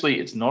 reasons. Firstly,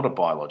 it's not a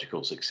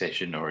biological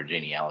succession or a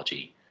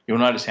genealogy. You'll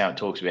notice how it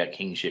talks about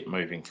kingship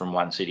moving from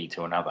one city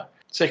to another.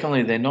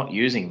 Secondly, they're not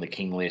using the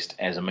king list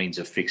as a means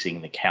of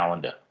fixing the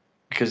calendar,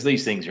 because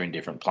these things are in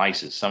different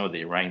places. Some of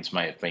their reigns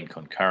may have been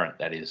concurrent,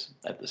 that is,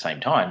 at the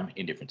same time,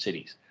 in different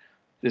cities.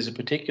 There's a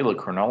particular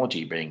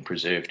chronology being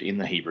preserved in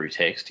the Hebrew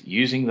text,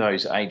 using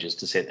those ages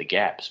to set the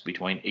gaps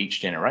between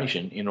each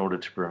generation in order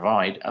to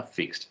provide a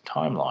fixed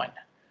timeline.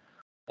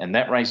 And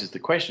that raises the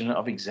question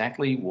of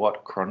exactly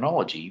what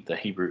chronology the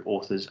Hebrew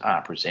authors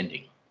are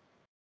presenting.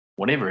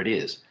 Whatever it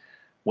is,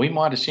 we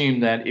might assume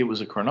that it was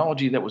a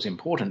chronology that was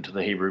important to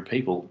the Hebrew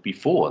people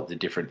before the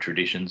different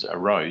traditions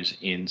arose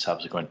in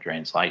subsequent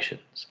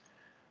translations.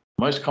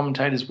 Most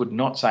commentators would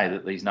not say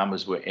that these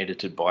numbers were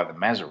edited by the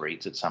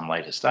Masoretes at some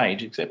later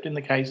stage, except in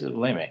the case of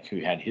Lamech, who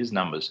had his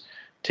numbers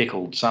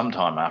tickled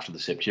sometime after the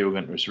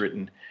Septuagint was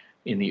written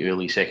in the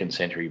early 2nd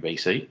century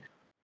BC.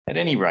 At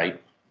any rate,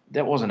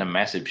 that wasn't a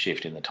massive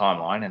shift in the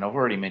timeline, and I've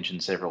already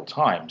mentioned several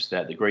times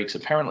that the Greeks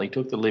apparently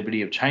took the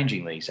liberty of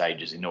changing these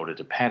ages in order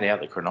to pad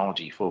out the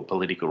chronology for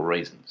political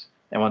reasons.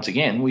 And once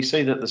again, we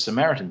see that the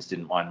Samaritans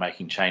didn't mind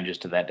making changes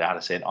to that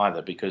data set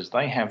either, because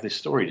they have this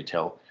story to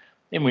tell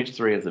in which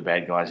 3 of the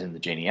bad guys in the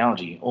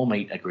genealogy all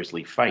meet a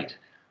grisly fate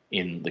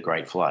in the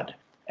Great Flood.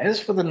 As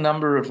for the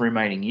number of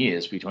remaining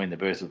years between the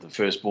birth of the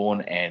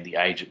firstborn and the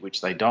age at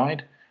which they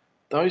died,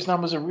 those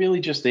numbers are really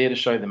just there to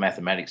show the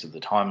mathematics of the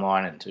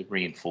timeline and to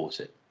reinforce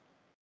it.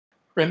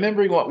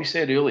 Remembering what we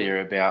said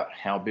earlier about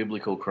how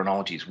biblical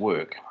chronologies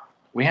work,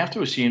 we have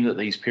to assume that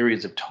these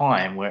periods of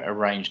time were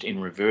arranged in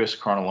reverse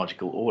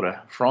chronological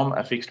order from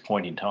a fixed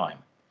point in time.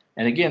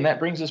 And again, that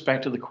brings us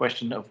back to the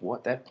question of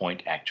what that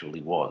point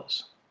actually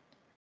was.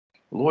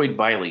 Lloyd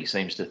Bailey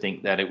seems to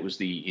think that it was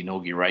the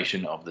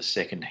inauguration of the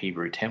Second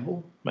Hebrew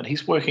Temple, but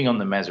he's working on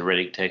the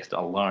Masoretic text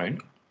alone.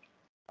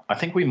 I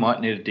think we might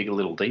need to dig a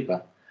little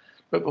deeper,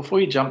 but before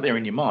you jump there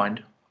in your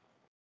mind,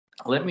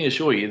 let me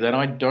assure you that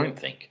I don't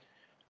think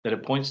that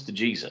it points to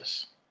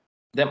Jesus.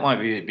 That might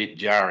be a bit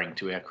jarring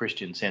to our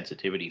Christian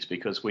sensitivities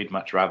because we'd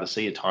much rather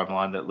see a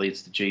timeline that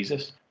leads to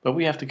Jesus, but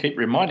we have to keep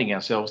reminding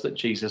ourselves that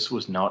Jesus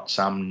was not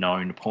some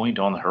known point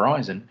on the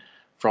horizon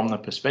from the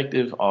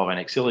perspective of an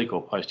exilic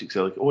or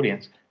post-exilic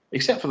audience,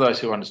 except for those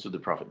who understood the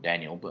prophet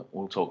Daniel, but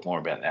we'll talk more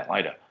about that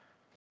later.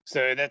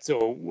 So that's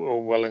all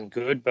well and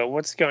good, but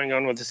what's going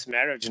on with the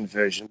Samaritan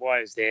version? Why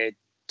is their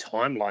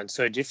timeline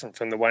so different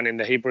from the one in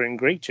the Hebrew and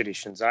Greek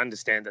traditions? I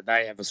understand that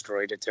they have a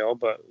story to tell,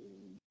 but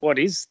what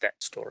is that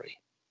story?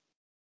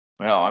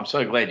 Well, I'm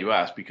so glad you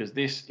asked because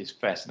this is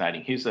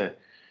fascinating. Here's an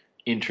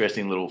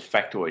interesting little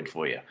factoid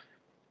for you.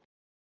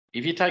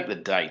 If you take the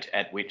date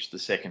at which the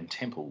Second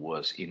Temple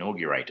was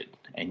inaugurated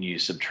and you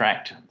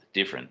subtract the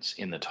difference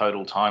in the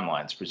total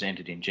timelines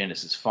presented in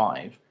Genesis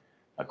 5,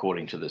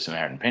 according to the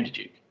Samaritan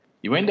Pentateuch,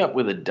 you end up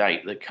with a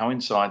date that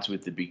coincides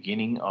with the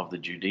beginning of the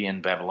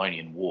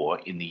Judean-Babylonian War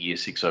in the year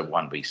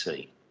 601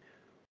 BC.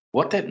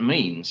 What that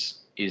means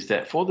is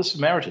that for the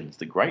Samaritans,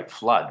 the Great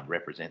Flood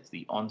represents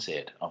the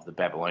onset of the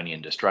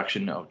Babylonian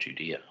destruction of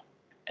Judea.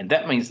 And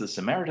that means the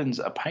Samaritans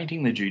are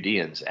painting the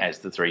Judeans as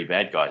the 3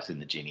 bad guys in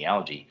the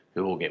genealogy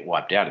who all get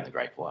wiped out in the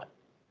Great Flood.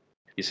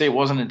 You see, it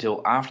wasn't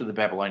until after the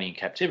Babylonian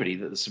captivity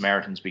that the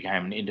Samaritans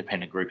became an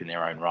independent group in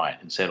their own right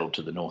and settled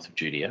to the north of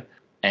Judea.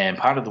 And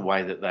part of the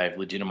way that they've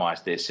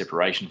legitimized their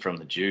separation from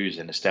the Jews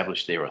and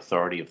established their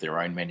authority of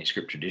their own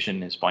manuscript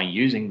tradition is by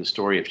using the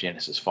story of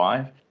Genesis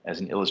 5 as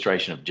an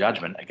illustration of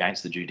judgment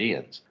against the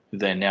Judeans. who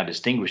they're now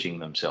distinguishing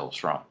themselves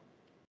from.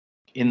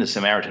 In the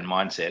Samaritan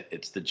mindset,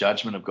 it's the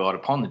judgment of God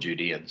upon the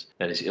Judeans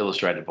that is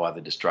illustrated by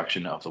the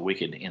destruction of the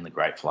wicked in the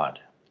Great Flood.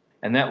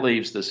 And that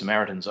leaves the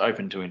Samaritans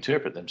open to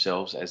interpret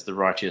themselves as the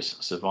righteous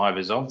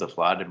survivors of the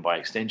flood, and by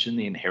extension,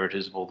 the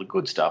inheritors of all the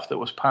good stuff that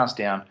was passed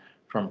down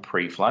from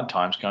pre-flood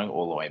times going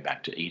all the way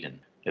back to Eden.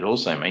 It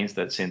also means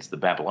that since the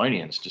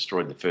Babylonians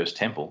destroyed the first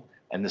temple,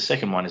 and the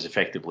second one is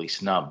effectively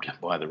snubbed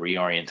by the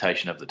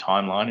reorientation of the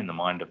timeline in the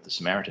mind of the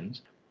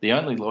Samaritans, the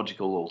only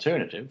logical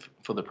alternative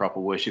for the proper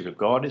worship of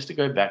God is to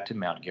go back to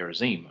Mount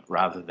Gerizim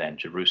rather than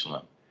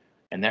Jerusalem.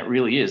 And that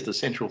really is the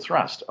central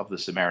thrust of the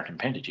Samaritan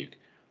Pentateuch,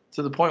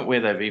 to the point where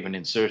they've even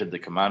inserted the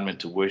commandment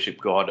to worship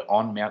God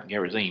on Mount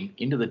Gerizim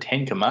into the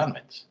Ten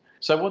Commandments.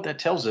 So what that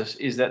tells us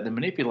is that the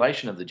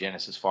manipulation of the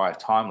Genesis 5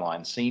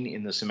 timeline seen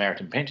in the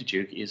Samaritan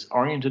Pentateuch is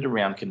oriented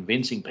around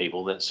convincing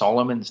people that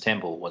Solomon's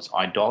temple was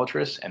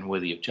idolatrous and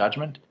worthy of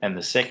judgment, and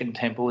the second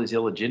temple is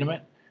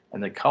illegitimate,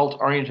 and the cult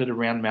oriented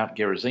around Mount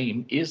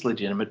Gerizim is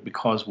legitimate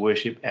because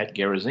worship at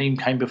Gerizim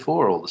came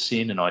before all the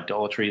sin and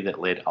idolatry that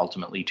led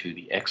ultimately to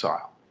the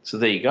exile. So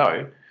there you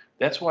go.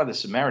 That's why the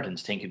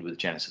Samaritans tinkered with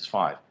Genesis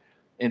 5.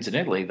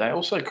 Incidentally, they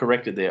also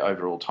corrected their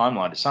overall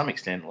timeline to some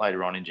extent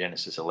later on in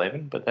Genesis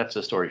 11, but that's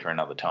a story for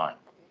another time.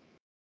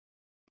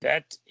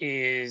 That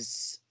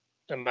is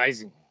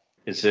amazing.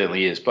 It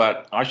certainly is,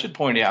 but I should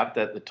point out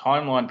that the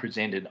timeline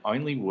presented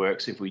only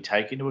works if we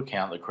take into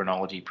account the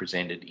chronology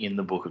presented in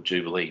the Book of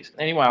Jubilees.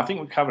 Anyway, I think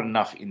we've covered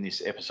enough in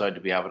this episode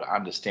to be able to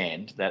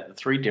understand that the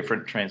three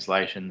different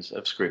translations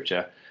of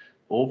Scripture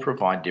all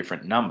provide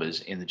different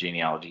numbers in the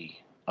genealogy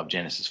of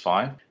Genesis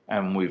 5,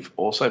 and we've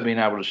also been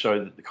able to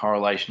show that the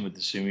correlation with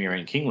the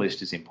Sumerian king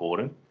list is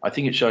important. I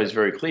think it shows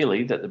very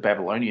clearly that the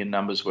Babylonian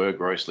numbers were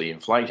grossly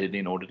inflated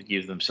in order to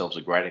give themselves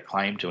a greater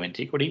claim to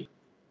antiquity,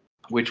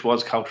 which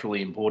was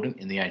culturally important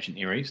in the ancient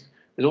Near East.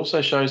 It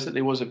also shows that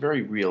there was a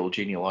very real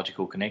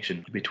genealogical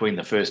connection between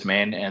the first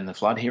man and the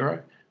flood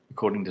hero,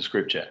 according to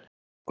Scripture.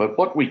 But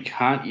what we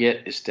can't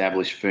yet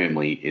establish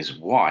firmly is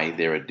why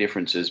there are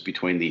differences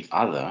between the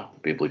other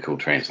biblical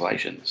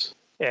translations.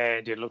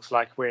 And it looks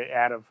like we're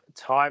out of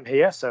time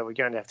here, so we're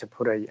going to have to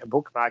put a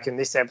bookmark in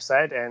this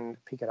episode and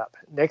pick it up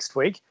next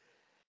week.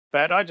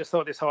 But I just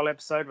thought this whole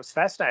episode was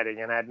fascinating,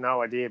 and I had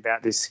no idea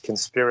about this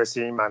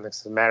conspiracy among the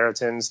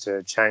Samaritans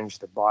to change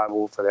the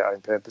Bible for their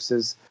own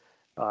purposes.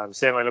 I'm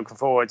certainly looking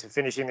forward to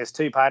finishing this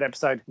 2-part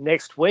episode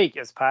next week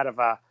as part of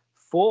a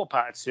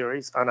 4-part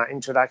series on our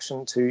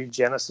introduction to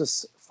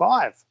Genesis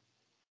 5.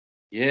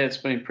 Yeah, it's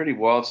been pretty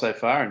wild so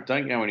far, and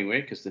don't go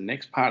anywhere because the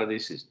next part of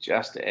this is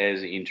just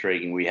as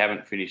intriguing. We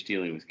haven't finished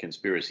dealing with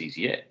conspiracies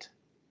yet.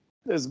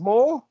 There's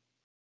more?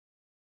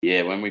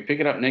 Yeah, when we pick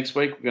it up next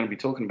week, we're going to be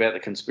talking about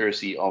the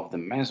conspiracy of the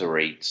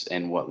Masoretes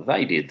and what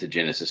they did to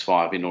Genesis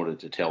 5 in order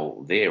to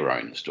tell their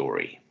own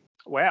story.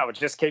 Wow, it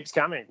just keeps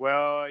coming.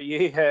 Well,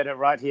 you heard it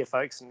right here,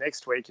 folks.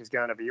 Next week is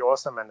going to be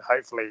awesome, and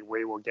hopefully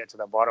we will get to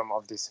the bottom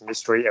of this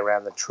mystery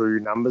around the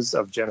true numbers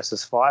of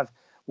Genesis 5.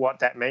 What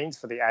that means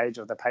for the age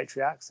of the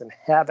patriarchs, and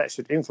how that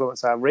should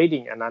influence our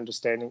reading and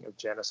understanding of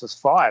Genesis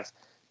 5.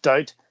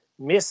 Don't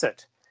miss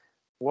it.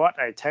 What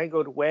a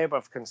tangled web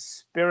of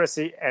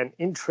conspiracy and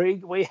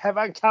intrigue we have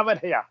uncovered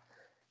here.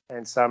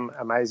 And some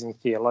amazing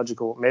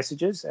theological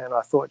messages. And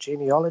I thought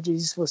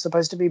genealogies were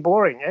supposed to be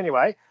boring.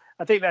 Anyway,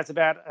 I think that's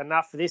about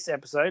enough for this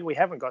episode. We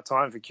haven't got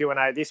time for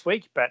Q&A this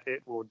week, but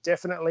it will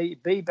definitely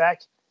be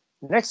back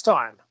next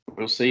time.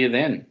 We'll see you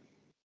then.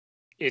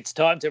 It's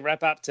time to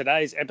wrap up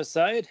today's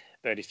episode,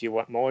 but if you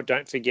want more,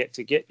 don't forget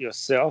to get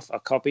yourself a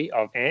copy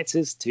of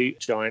Answers to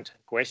Giant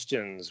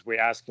Questions. We're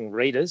asking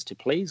readers to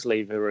please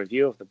leave a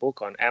review of the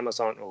book on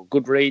Amazon or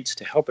Goodreads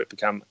to help it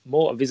become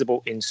more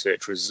visible in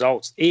search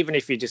results. Even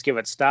if you just give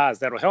it stars,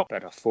 that'll help,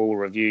 but a full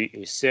review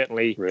is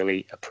certainly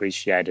really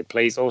appreciated.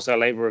 Please also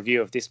leave a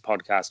review of this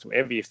podcast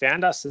wherever you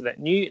found us so that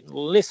new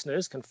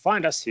listeners can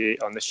find us here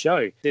on the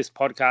show. This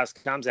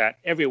podcast comes out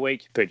every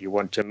week, but you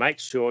want to make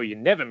sure you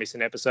never miss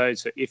an episode.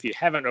 So if you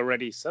haven't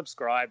already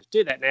subscribed,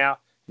 do that now,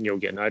 and you'll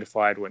get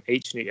notified when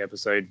each new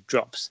episode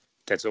drops.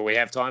 That's all we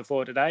have time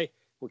for today.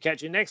 We'll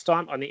catch you next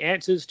time on the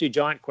Answers to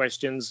Giant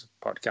Questions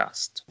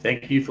podcast.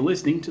 Thank you for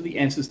listening to the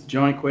Answers to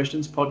Giant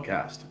Questions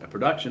podcast, a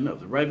production of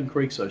the Raven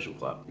Creek Social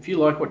Club. If you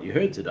like what you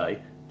heard today,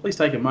 please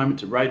take a moment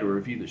to rate or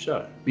review the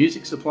show.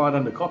 Music supplied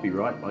under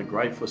copyright by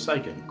Grave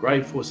Forsaken,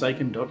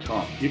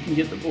 graveforsaken.com. You can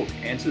get the book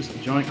Answers to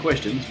Giant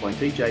Questions by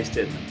TJ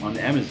Stedman on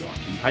Amazon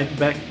in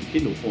paperback and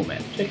Kindle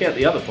format. Check out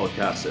the other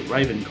podcasts at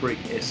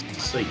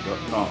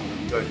ravencreeksc.com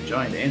and go to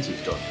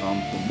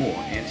giantanswers.com for more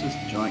Answers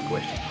to Giant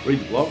Questions.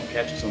 Read the blog,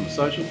 catch us on the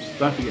socials.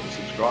 Don't forget to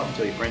subscribe and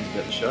tell your friends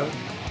about the show.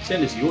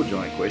 Send us your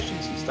giant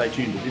questions and stay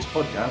tuned to this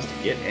podcast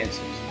to get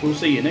answers. We'll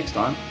see you next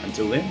time.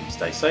 Until then,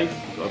 stay safe.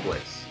 God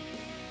bless.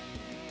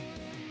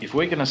 If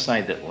we're going to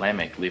say that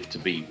Lamech lived to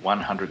be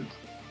 100,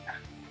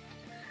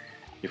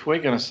 if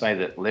we're going to say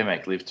that Lamech lived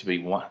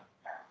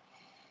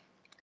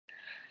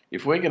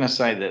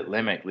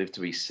to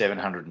be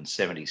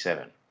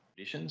 777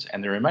 traditions,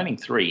 and the remaining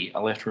 3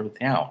 are left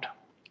without.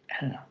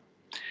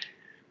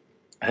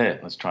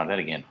 Let's try that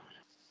again.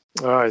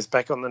 Oh, he's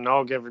back on the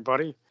nog,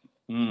 everybody.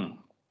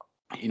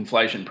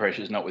 Inflation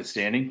pressures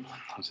notwithstanding,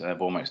 so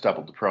they've almost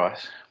doubled the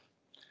price.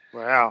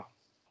 Wow.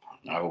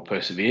 I will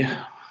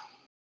persevere.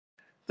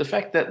 The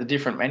fact that the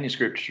different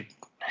manuscripts...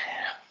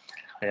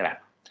 Yeah.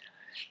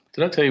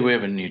 Did I tell you we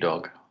have a new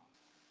dog?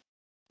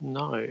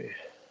 No.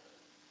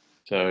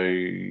 So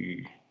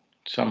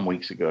some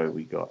weeks ago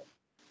we got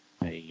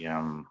a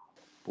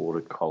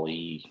border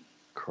collie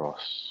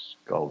cross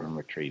golden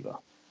retriever.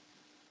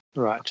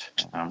 Right.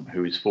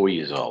 Who is 4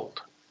 years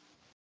old,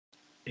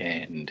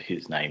 and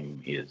his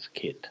name is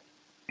Kit.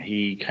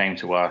 He came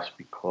to us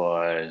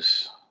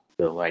because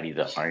the lady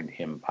that owned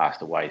him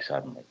passed away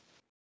suddenly,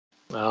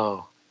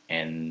 Oh.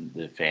 and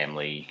the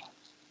family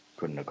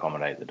couldn't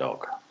accommodate the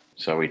dog.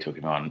 So we took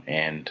him on,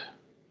 and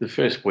the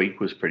first week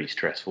was pretty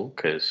stressful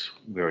because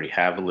we already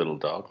have a little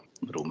dog,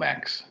 little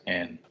Max,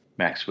 and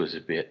Max was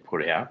a bit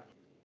put out.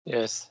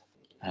 Yes.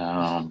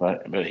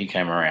 But he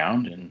came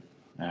around, and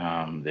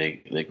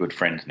they're good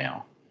friends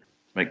now.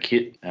 But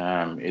Kit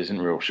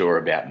isn't real sure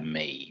about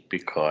me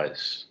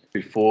because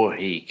before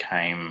he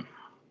came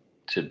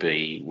to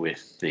be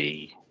with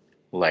the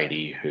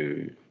lady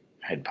who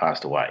had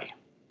passed away,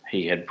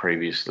 he had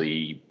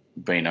previously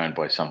been owned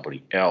by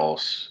somebody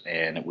else,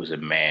 and it was a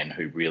man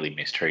who really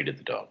mistreated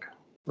the dog.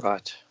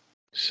 Right.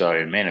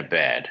 So men are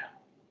bad,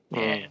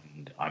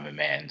 and I'm a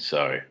man,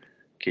 so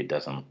Kit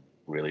doesn't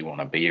really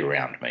want to be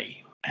around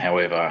me.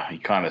 However, he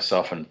kind of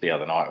softened the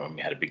other night when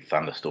we had a big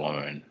thunderstorm,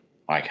 and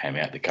I came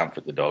out to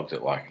comfort the dogs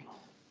at like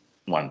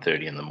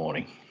 1:30 in the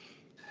morning.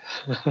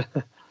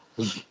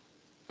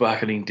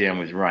 Bucketing down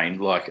with rain,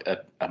 like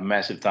a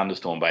massive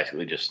thunderstorm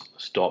basically just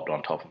stopped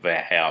on top of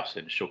our house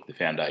and shook the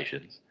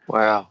foundations.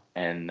 Wow.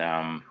 And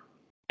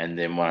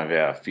then one of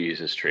our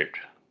fuses tripped.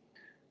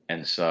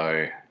 And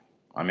so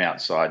I'm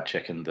outside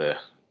checking the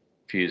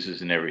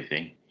fuses and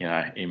everything,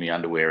 in my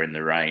underwear in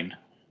the rain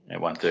at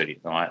 1:30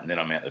 at night, and then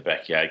I'm out the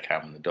backyard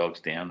calming the dogs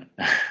down.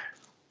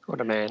 What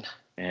a man.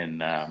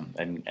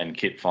 And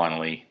Kit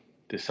finally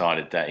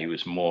decided that he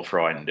was more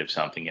frightened of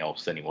something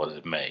else than he was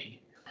of me.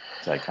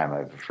 So I came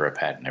over for a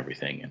pat and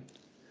everything, and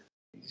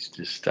he's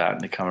just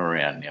starting to come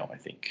around now, I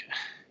think.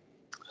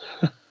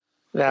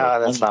 No,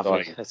 that's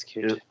lovely. That's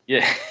cute.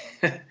 Yeah.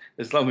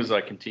 As long as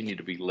I continue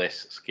to be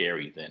less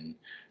scary than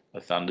a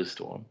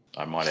thunderstorm,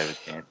 I might have a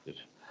chance of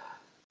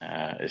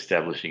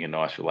establishing a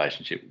nice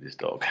relationship with this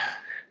dog.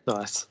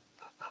 Nice.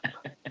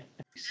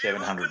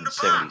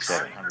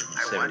 777.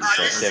 Wait a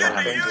second.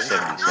 I need some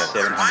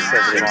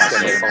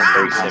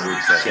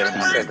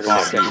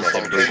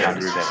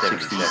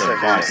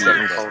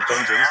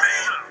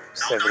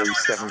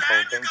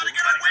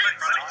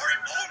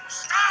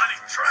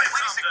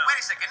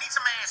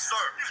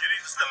answers. You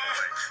need to step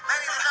away.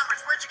 Maybe the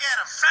numbers. Where'd you get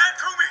them? Sent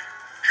to me.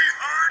 He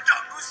heard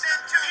them. Who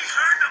sent to you? He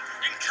heard them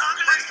in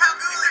Calgary. What's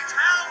Calgary?